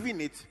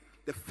believing it,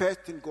 the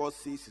first thing God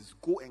says is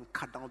go and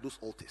cut down those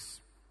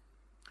altars.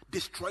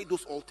 Destroy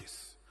those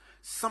altars.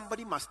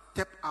 Somebody must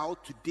step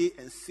out today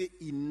and say,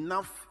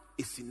 enough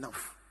is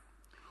enough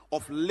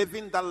of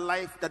living that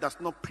life that does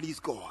not please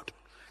God.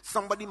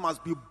 Somebody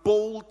must be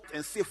bold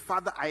and say,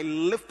 Father, I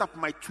lift up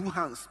my two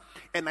hands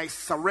and I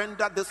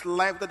surrender this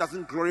life that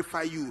doesn't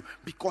glorify you,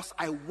 because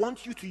I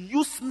want you to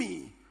use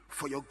me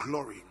for your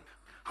glory.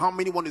 How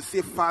many want to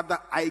say, Father,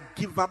 I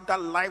give up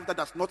that life that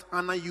does not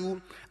honor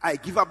you. I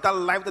give up that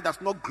life that does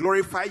not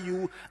glorify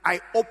you.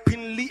 I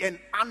openly and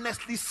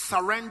honestly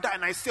surrender,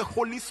 and I say,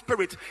 Holy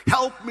Spirit,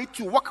 help me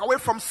to walk away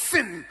from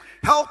sin.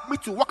 Help me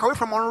to walk away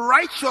from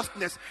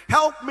unrighteousness.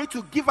 Help me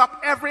to give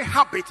up every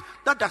habit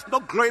that does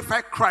not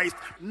glorify Christ.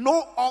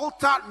 No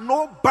altar,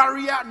 no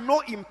barrier, no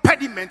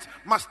impediment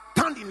must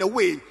stand in the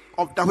way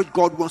of that which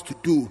God wants to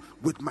do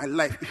with my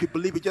life. If you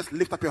believe it, just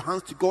lift up your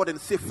hands to God and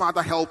say,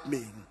 Father, help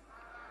me.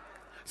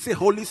 Say,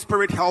 Holy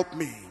Spirit, help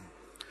me.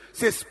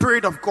 Say,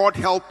 Spirit of God,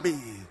 help me.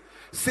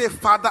 Say,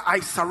 Father, I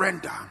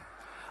surrender.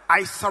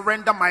 I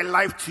surrender my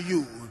life to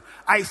you.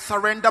 I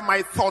surrender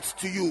my thoughts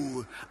to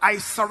you. I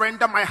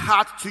surrender my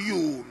heart to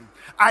you.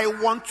 I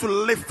want to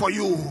live for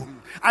you.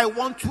 I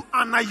want to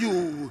honor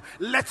you.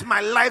 Let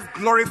my life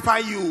glorify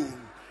you.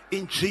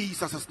 In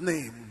Jesus'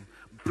 name.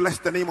 Bless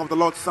the name of the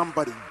Lord,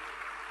 somebody.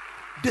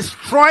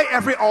 Destroy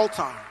every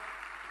altar.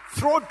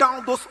 Throw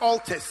down those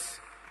altars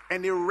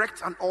and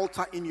erect an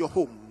altar in your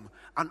home,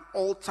 an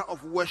altar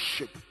of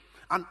worship,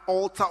 an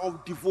altar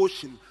of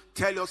devotion.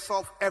 Tell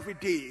yourself every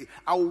day,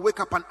 I will wake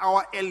up an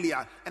hour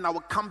earlier and I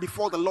will come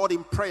before the Lord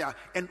in prayer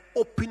and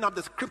open up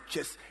the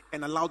scriptures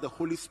and allow the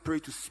Holy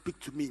Spirit to speak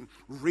to me.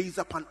 Raise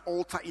up an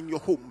altar in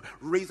your home.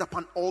 Raise up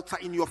an altar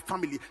in your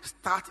family.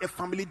 Start a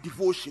family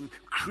devotion.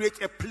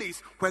 Create a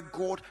place where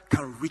God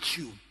can reach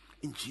you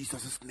in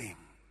Jesus' name.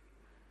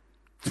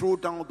 Throw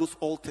down those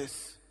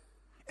altars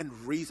and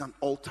raise an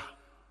altar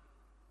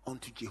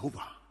unto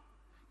Jehovah.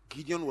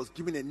 Gideon was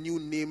given a new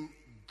name,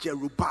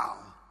 Jerubbaal,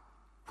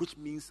 which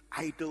means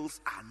idols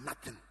are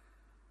nothing.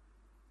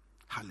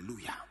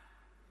 Hallelujah.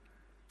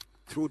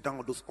 Throw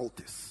down those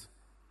altars.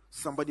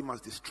 Somebody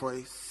must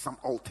destroy some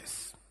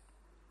altars.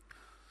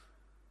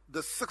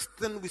 The sixth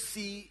thing we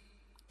see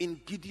in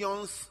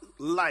Gideon's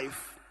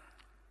life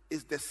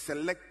is the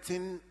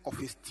selecting of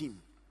his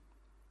team.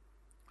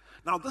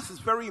 Now, this is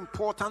very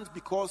important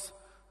because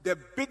the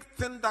big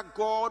thing that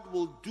God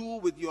will do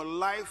with your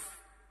life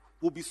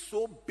will be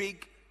so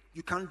big,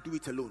 you can't do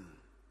it alone.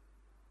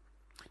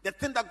 The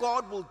thing that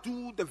God will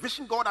do, the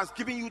vision God has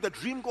given you, the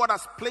dream God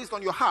has placed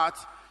on your heart,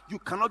 you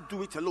cannot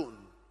do it alone.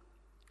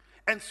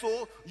 And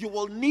so you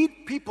will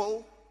need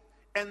people,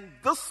 and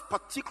this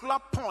particular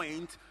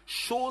point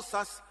shows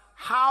us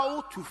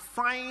how to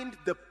find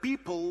the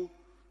people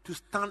to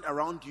stand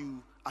around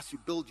you as you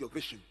build your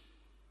vision.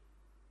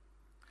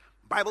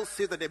 Bible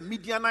says that the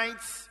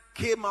Midianites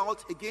came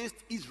out against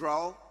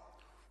Israel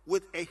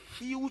with a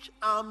huge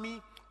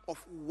army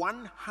of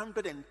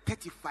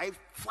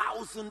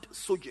 135,000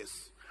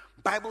 soldiers.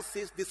 Bible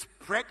says they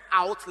spread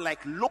out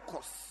like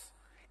locusts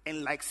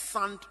and like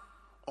sand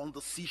on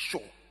the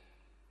seashore.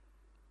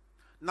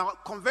 Now,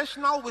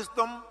 conventional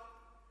wisdom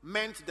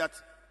meant that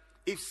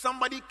if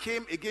somebody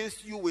came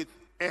against you with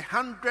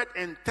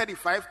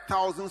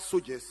 135,000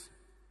 soldiers,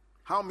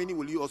 how many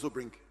will you also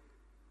bring?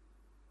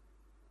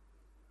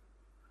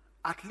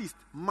 At least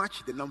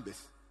match the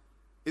numbers.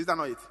 Is that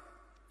not it?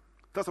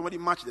 Tell somebody,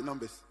 match the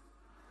numbers.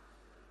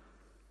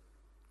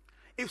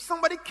 If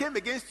somebody came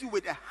against you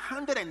with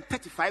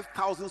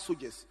 135,000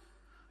 soldiers,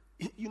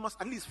 you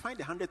must at least find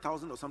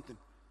 100,000 or something.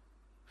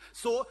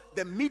 So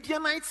the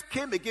Midianites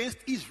came against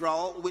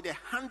Israel with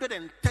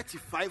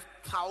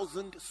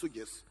 135,000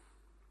 soldiers.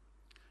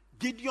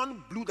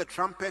 Gideon blew the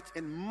trumpet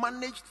and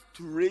managed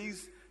to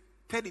raise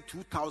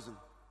 32,000.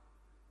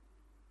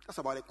 That's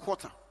about a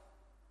quarter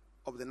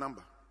of the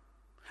number.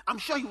 I'm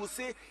sure he will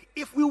say,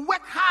 if we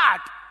work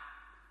hard,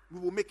 we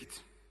will make it.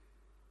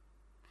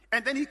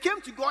 And then he came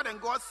to God and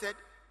God said,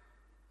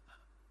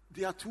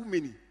 there are too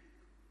many.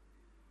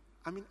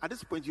 I mean, at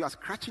this point, you are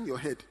scratching your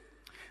head.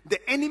 The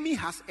enemy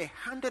has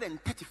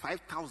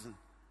 135,000.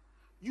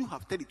 You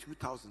have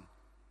 32,000.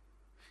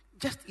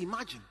 Just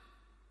imagine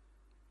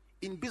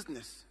in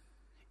business,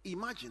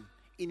 imagine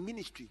in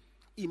ministry,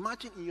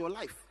 imagine in your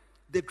life,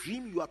 the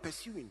dream you are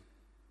pursuing.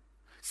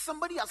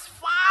 Somebody has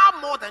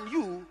far more than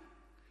you,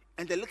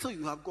 and the little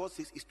you have, God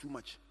says, is too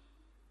much.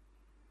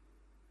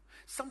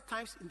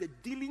 Sometimes in the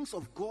dealings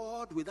of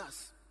God with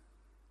us,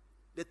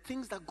 the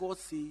things that God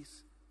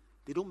says,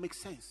 they don't make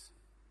sense.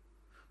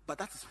 But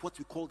that is what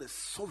we call the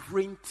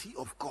sovereignty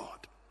of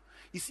God.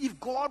 You see, if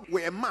God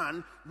were a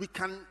man, we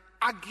can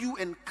argue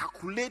and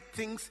calculate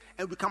things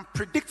and we can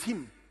predict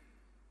him.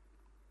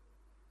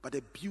 But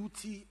the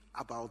beauty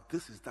about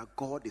this is that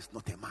God is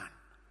not a man.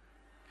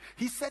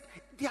 He said,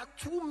 there are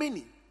too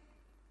many.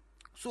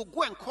 So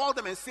go and call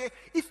them and say,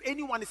 if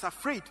anyone is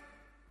afraid,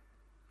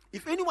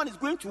 if anyone is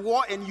going to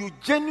war and you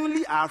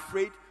genuinely are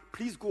afraid,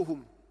 please go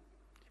home.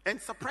 And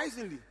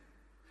surprisingly,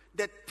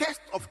 the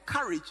test of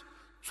courage,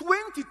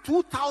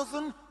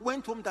 22,000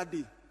 went home that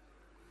day.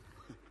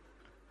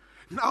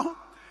 Now,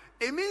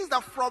 it means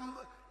that from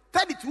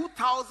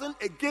 32,000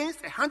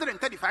 against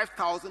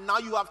 135,000, now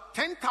you have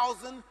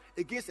 10,000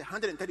 against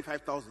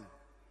 135,000.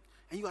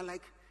 And you are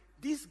like,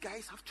 these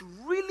guys have to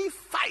really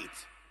fight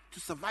to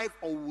survive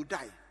or will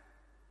die.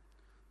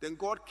 Then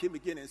God came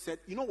again and said,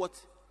 you know what?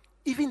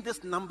 Even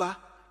this number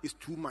is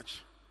too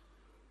much.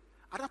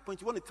 At that point,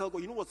 you want to tell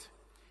God, you know what?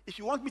 If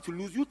you want me to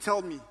lose, you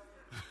tell me.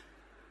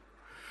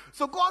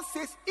 So God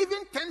says,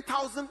 even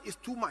 10,000 is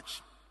too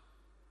much.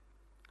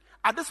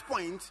 At this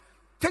point,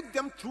 take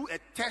them through a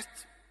test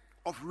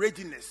of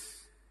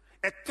readiness,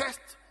 a test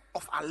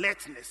of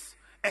alertness,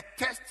 a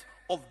test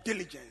of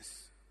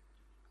diligence.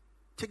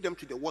 Take them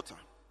to the water.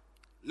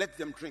 Let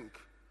them drink.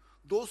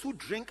 Those who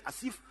drink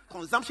as if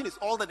consumption is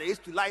all that there is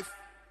to life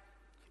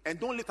and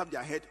don't lift up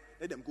their head,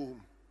 let them go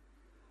home.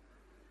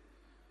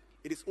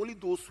 It is only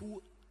those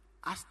who,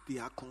 as they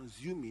are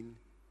consuming,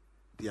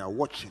 they are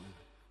watching,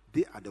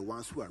 they are the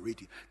ones who are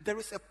ready. There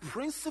is a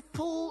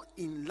principle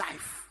in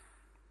life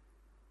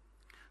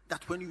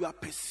that when you are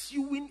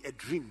pursuing a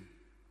dream,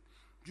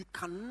 you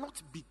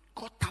cannot be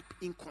caught up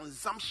in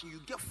consumption. You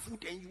get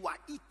food and you are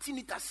eating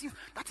it as if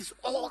that is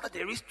all that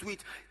there is to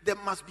it. There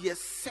must be a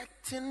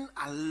certain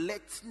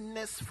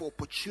alertness for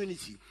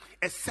opportunity,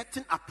 a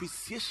certain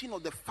appreciation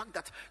of the fact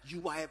that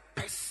you are a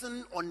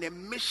person on a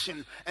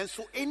mission. And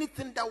so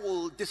anything that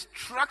will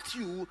distract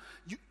you,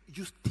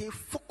 you stay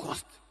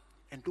focused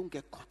and don't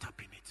get caught up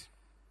in it.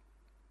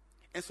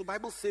 And so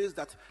Bible says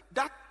that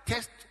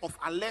test of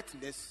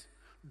alertness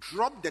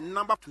dropped the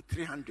number to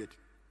 300.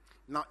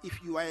 Now,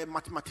 if you are a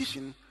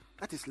mathematician,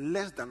 that is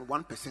less than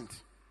 1%.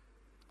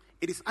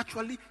 It is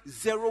actually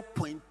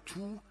 0.2%.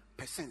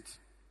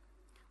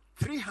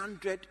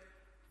 300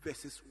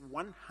 versus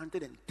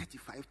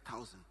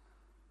 135,000.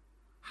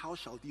 How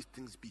shall these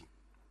things be?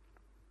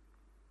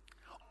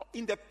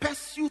 In the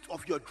pursuit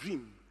of your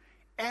dream,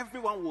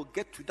 everyone will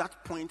get to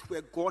that point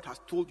where God has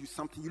told you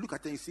something. You look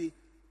at it and you say,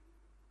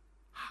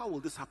 how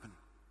will this happen?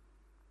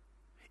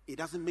 It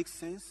doesn't make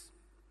sense.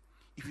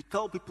 If you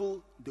tell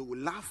people, they will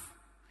laugh.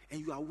 And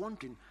you are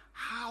wondering,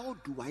 how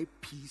do I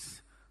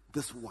piece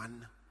this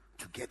one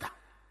together?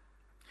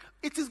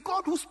 It is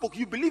God who spoke.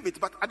 You believe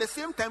it, but at the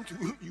same time,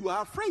 you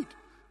are afraid.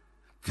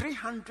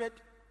 300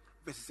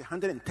 versus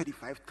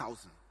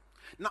 135,000.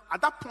 Now,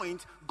 at that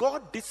point,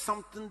 God did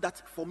something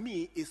that, for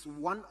me, is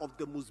one of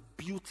the most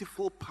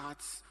beautiful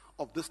parts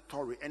of the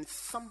story. And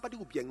somebody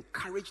will be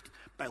encouraged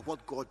by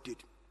what God did.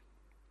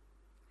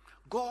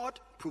 God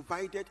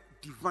provided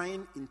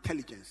divine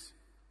intelligence.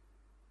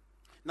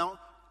 Now,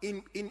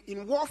 in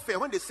warfare,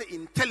 when they say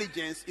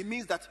intelligence, it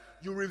means that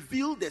you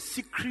reveal the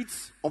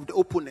secrets of the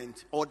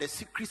opponent or the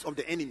secrets of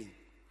the enemy.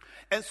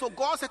 And so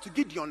God said to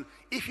Gideon,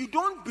 if you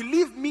don't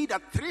believe me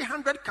that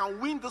 300 can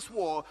win this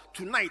war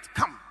tonight,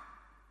 come.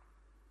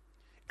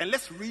 And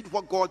let's read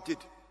what God did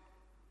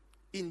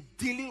in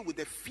dealing with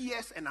the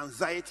fears and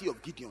anxiety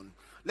of Gideon.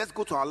 Let's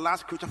go to our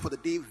last scripture for the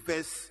day,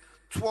 verse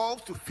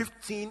 12 to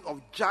 15 of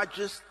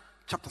Judges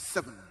chapter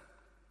 7.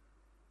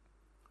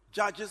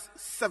 Judges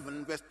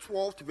 7, verse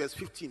 12 to verse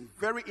 15.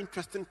 Very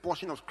interesting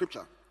portion of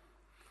scripture.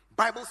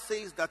 Bible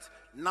says that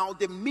now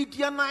the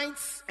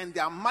Midianites and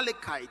the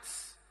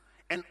Amalekites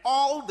and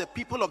all the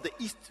people of the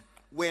east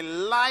were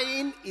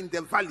lying in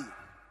the valley,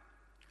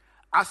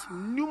 as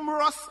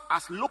numerous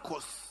as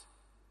locusts,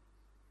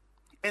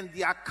 and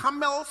their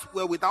camels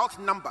were without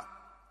number,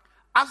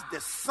 as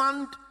the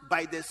sand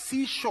by the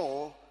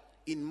seashore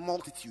in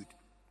multitude.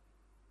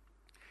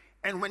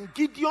 And when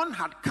Gideon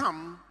had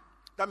come,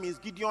 that means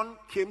Gideon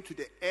came to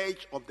the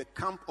edge of the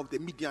camp of the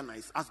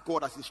Midianites as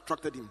God has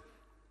instructed him.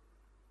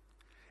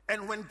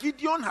 And when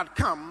Gideon had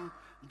come,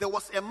 there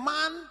was a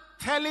man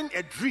telling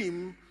a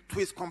dream to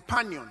his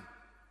companion,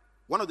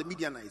 one of the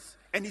Midianites.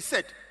 And he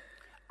said,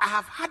 I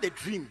have had a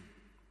dream.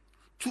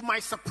 To my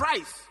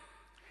surprise,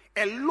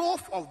 a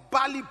loaf of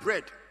barley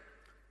bread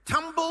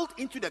tumbled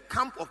into the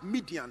camp of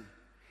Midian,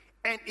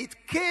 and it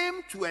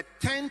came to a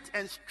tent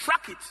and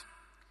struck it,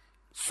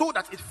 so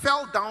that it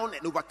fell down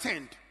and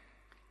overturned.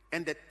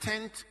 And the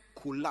tent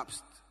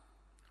collapsed.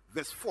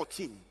 Verse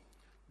 14.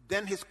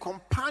 Then his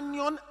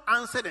companion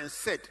answered and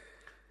said,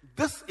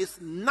 this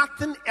is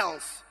nothing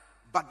else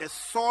but the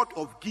sword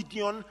of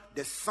Gideon,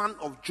 the son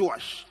of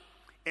Joash,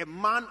 a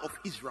man of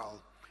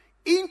Israel.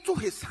 Into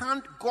his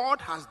hand God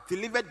has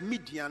delivered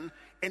Midian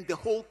and the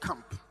whole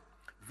camp.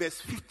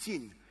 Verse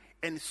 15.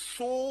 And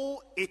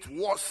so it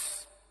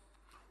was,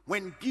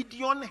 when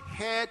Gideon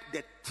heard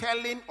the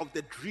telling of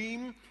the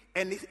dream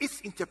and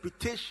its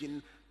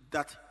interpretation,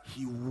 that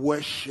he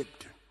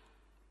worshipped.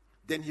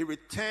 Then he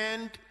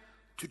returned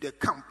to the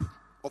camp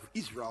of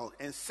Israel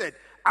and said,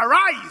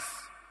 arise,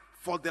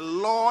 for the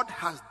Lord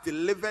has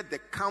delivered the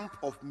camp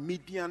of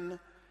Midian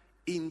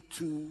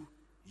into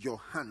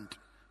your hand.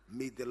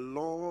 May the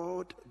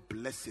Lord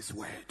bless his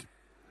word.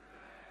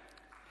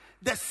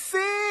 The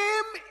same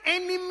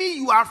enemy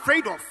you are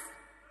afraid of,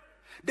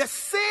 the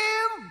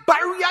same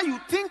barrier you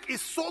think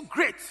is so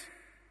great,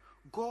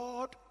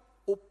 God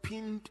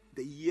opened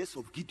the ears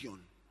of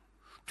Gideon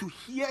to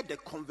hear the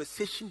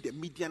conversation the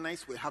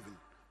Midianites were having.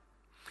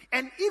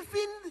 And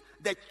even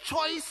the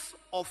choice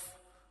of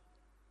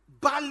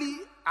barley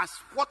as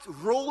what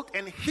rolled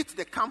and hit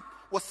the camp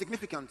was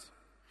significant.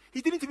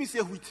 He didn't even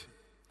say wheat.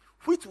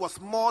 Wheat was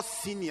more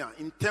senior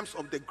in terms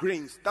of the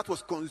grains that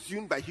was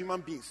consumed by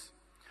human beings.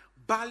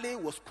 Barley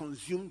was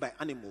consumed by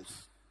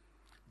animals,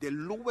 the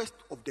lowest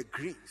of the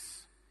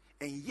grains.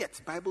 And yet,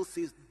 Bible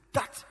says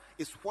that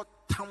is what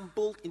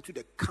tumbled into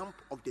the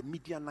camp of the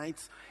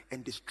Midianites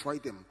and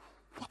destroyed them.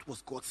 What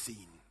was God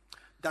saying?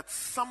 That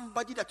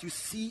somebody that you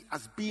see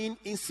as being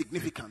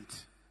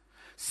insignificant,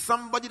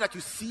 somebody that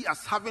you see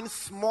as having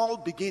small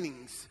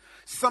beginnings,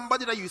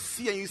 somebody that you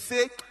see and you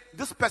say,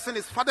 this person,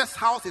 his father's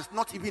house is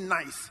not even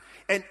nice.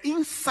 And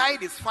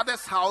inside his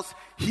father's house,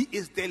 he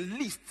is the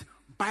least.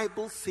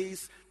 Bible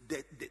says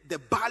that the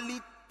barley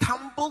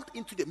tumbled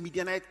into the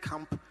Midianite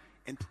camp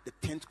and the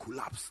tent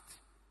collapsed.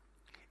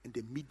 And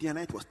the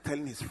Midianite was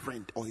telling his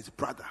friend or his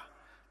brother,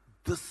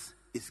 this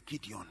is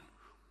Gideon.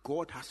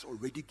 God has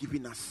already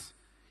given us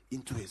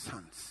into his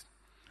hands.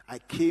 I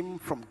came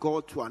from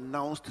God to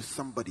announce to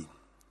somebody,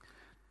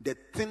 the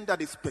thing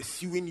that is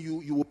pursuing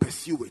you, you will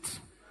pursue it.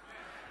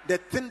 The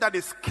thing that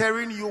is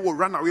carrying you will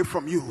run away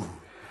from you.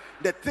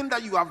 The thing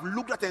that you have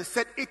looked at and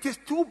said, it is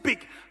too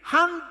big.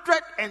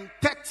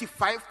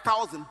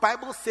 135,000.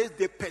 Bible says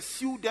they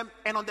pursued them,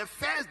 and on the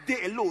first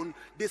day alone,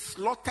 they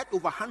slaughtered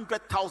over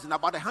 100,000.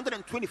 About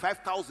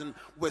 125,000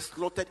 were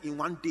slaughtered in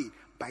one day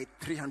by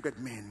 300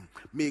 men.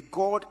 May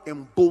God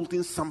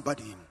embolden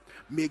somebody.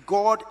 May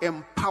God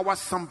empower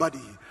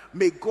somebody.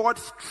 May God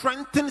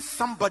strengthen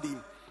somebody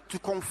to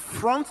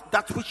confront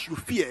that which you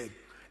fear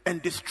and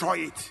destroy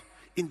it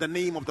in the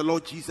name of the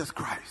Lord Jesus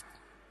Christ.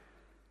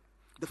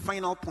 The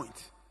final point,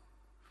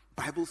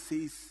 Bible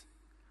says,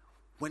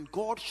 when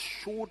God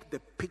showed the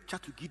picture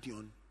to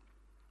Gideon,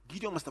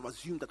 Gideon must have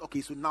assumed that,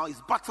 okay, so now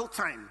it's battle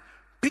time.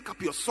 Pick up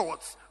your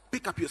swords,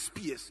 pick up your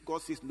spears.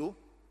 God says, no,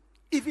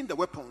 even the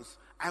weapons,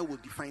 I will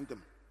define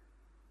them.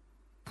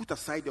 Put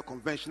aside your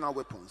conventional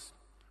weapons.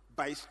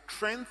 By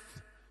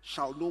strength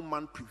shall no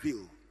man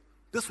prevail.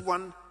 This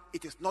one,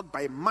 it is not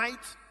by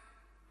might,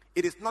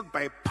 it is not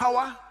by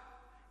power,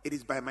 it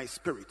is by my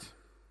spirit.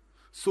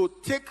 So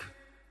take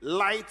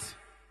light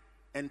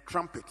and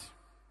trumpet.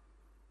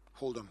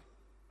 Hold on.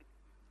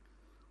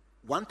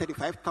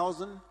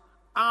 135,000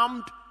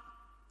 armed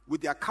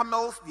with their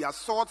camels, their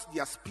swords,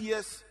 their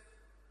spears.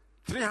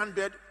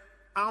 300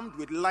 armed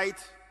with light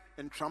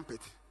and trumpet.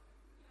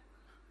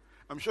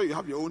 I'm sure you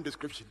have your own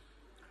description.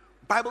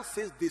 Bible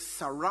says they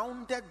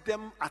surrounded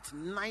them at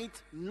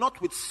night,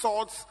 not with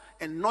swords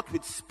and not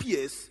with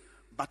spears,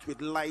 but with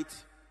light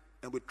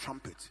and with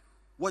trumpet.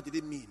 What did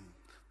it mean?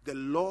 The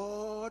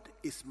Lord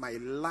is my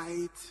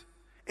light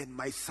and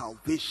my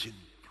salvation.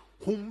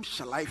 Whom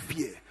shall I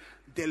fear?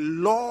 The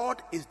Lord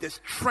is the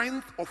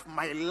strength of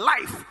my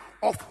life.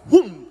 Of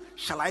whom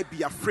shall I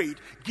be afraid?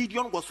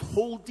 Gideon was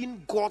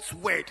holding God's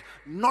word,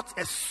 not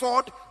a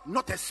sword,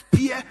 not a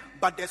spear,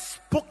 but the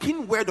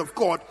spoken word of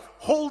God,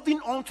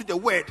 holding on to the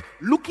word,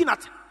 looking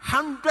at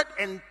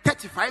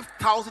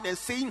 135,000 and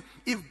saying,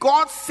 if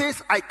God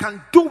says I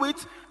can do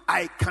it,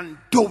 I can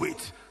do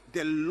it.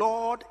 The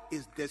Lord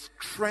is the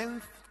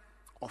strength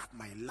of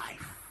my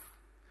life.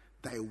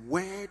 Thy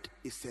word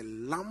is a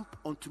lamp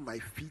unto my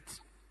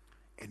feet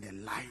and a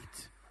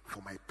light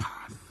for my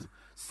path.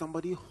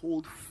 Somebody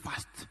hold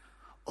fast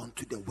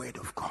onto the word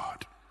of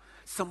God.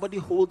 Somebody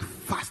hold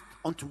fast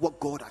onto what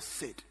God has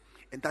said,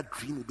 and that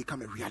dream will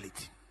become a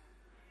reality.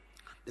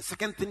 The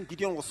second thing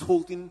Gideon was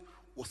holding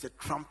was a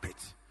trumpet.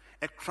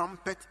 A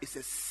trumpet is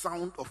a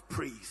sound of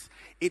praise.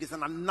 It is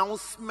an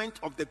announcement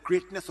of the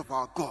greatness of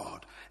our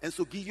God. And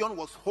so Gideon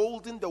was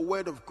holding the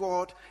word of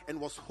God and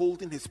was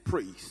holding his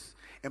praise.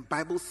 And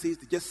Bible says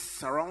they just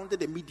surrounded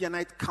the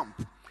Midianite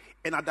camp.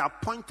 And at the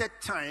appointed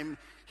time,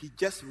 he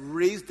just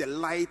raised the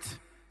light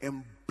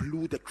and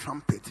blew the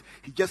trumpet.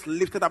 He just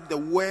lifted up the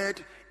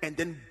word and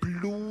then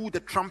blew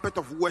the trumpet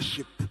of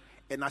worship.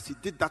 And as he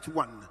did that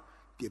one,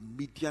 the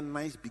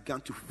Midianites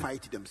began to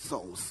fight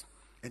themselves.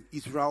 And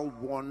Israel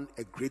won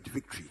a great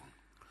victory.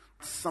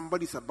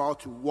 Somebody's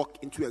about to walk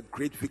into a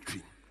great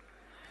victory.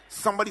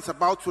 Somebody's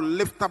about to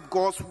lift up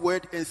God's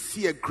word and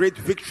see a great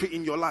victory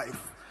in your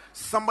life.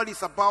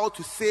 Somebody's about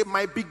to say,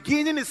 my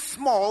beginning is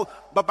small,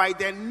 but by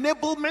the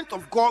enablement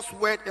of God's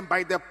word and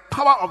by the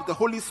power of the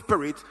Holy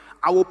Spirit,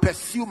 I will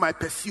pursue my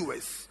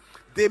pursuers.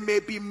 They may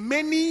be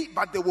many,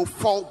 but they will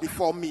fall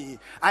before me.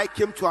 I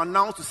came to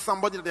announce to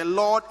somebody that the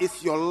Lord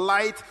is your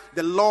light.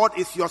 The Lord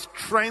is your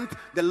strength.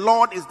 The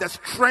Lord is the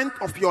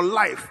strength of your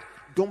life.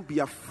 Don't be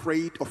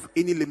afraid of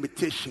any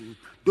limitation.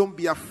 Don't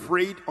be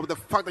afraid of the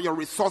fact that your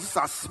resources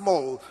are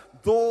small.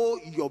 Though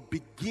your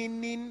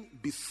beginning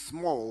be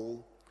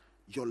small,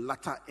 your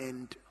latter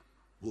end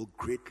will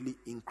greatly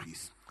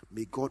increase.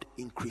 May God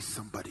increase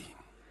somebody.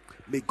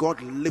 May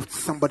God lift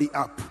somebody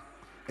up.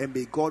 And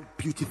may God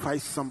beautify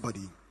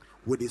somebody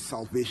with his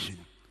salvation.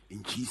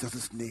 In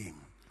Jesus' name,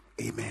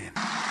 amen.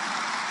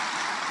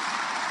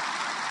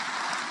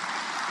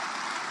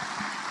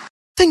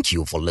 Thank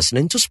you for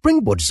listening to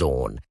Springboard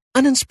Zone,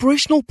 an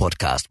inspirational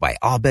podcast by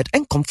Albert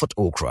and Comfort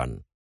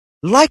Okran.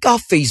 Like our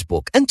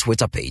Facebook and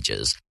Twitter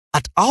pages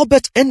at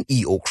Albert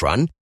N.E.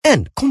 Okran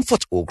and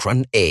Comfort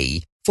Okran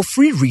A for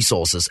free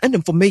resources and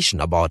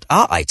information about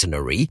our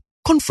itinerary,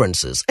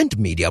 conferences, and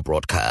media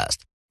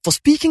broadcast. For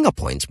speaking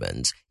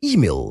appointments,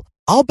 email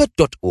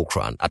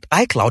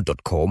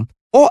albert.okran@icloud.com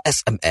or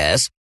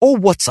SMS or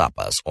WhatsApp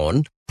us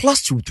on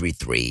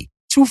 +233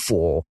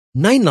 24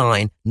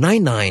 99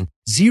 99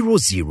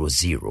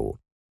 000.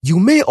 You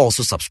may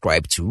also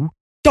subscribe to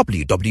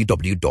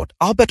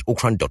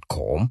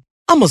www.albertokran.com,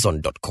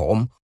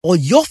 amazon.com, or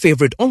your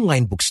favorite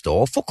online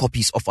bookstore for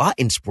copies of our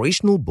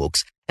inspirational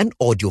books and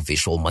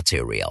audiovisual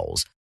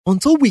materials.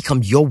 Until we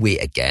come your way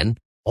again,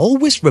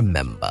 always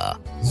remember,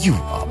 you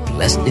are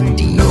blessed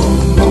indeed.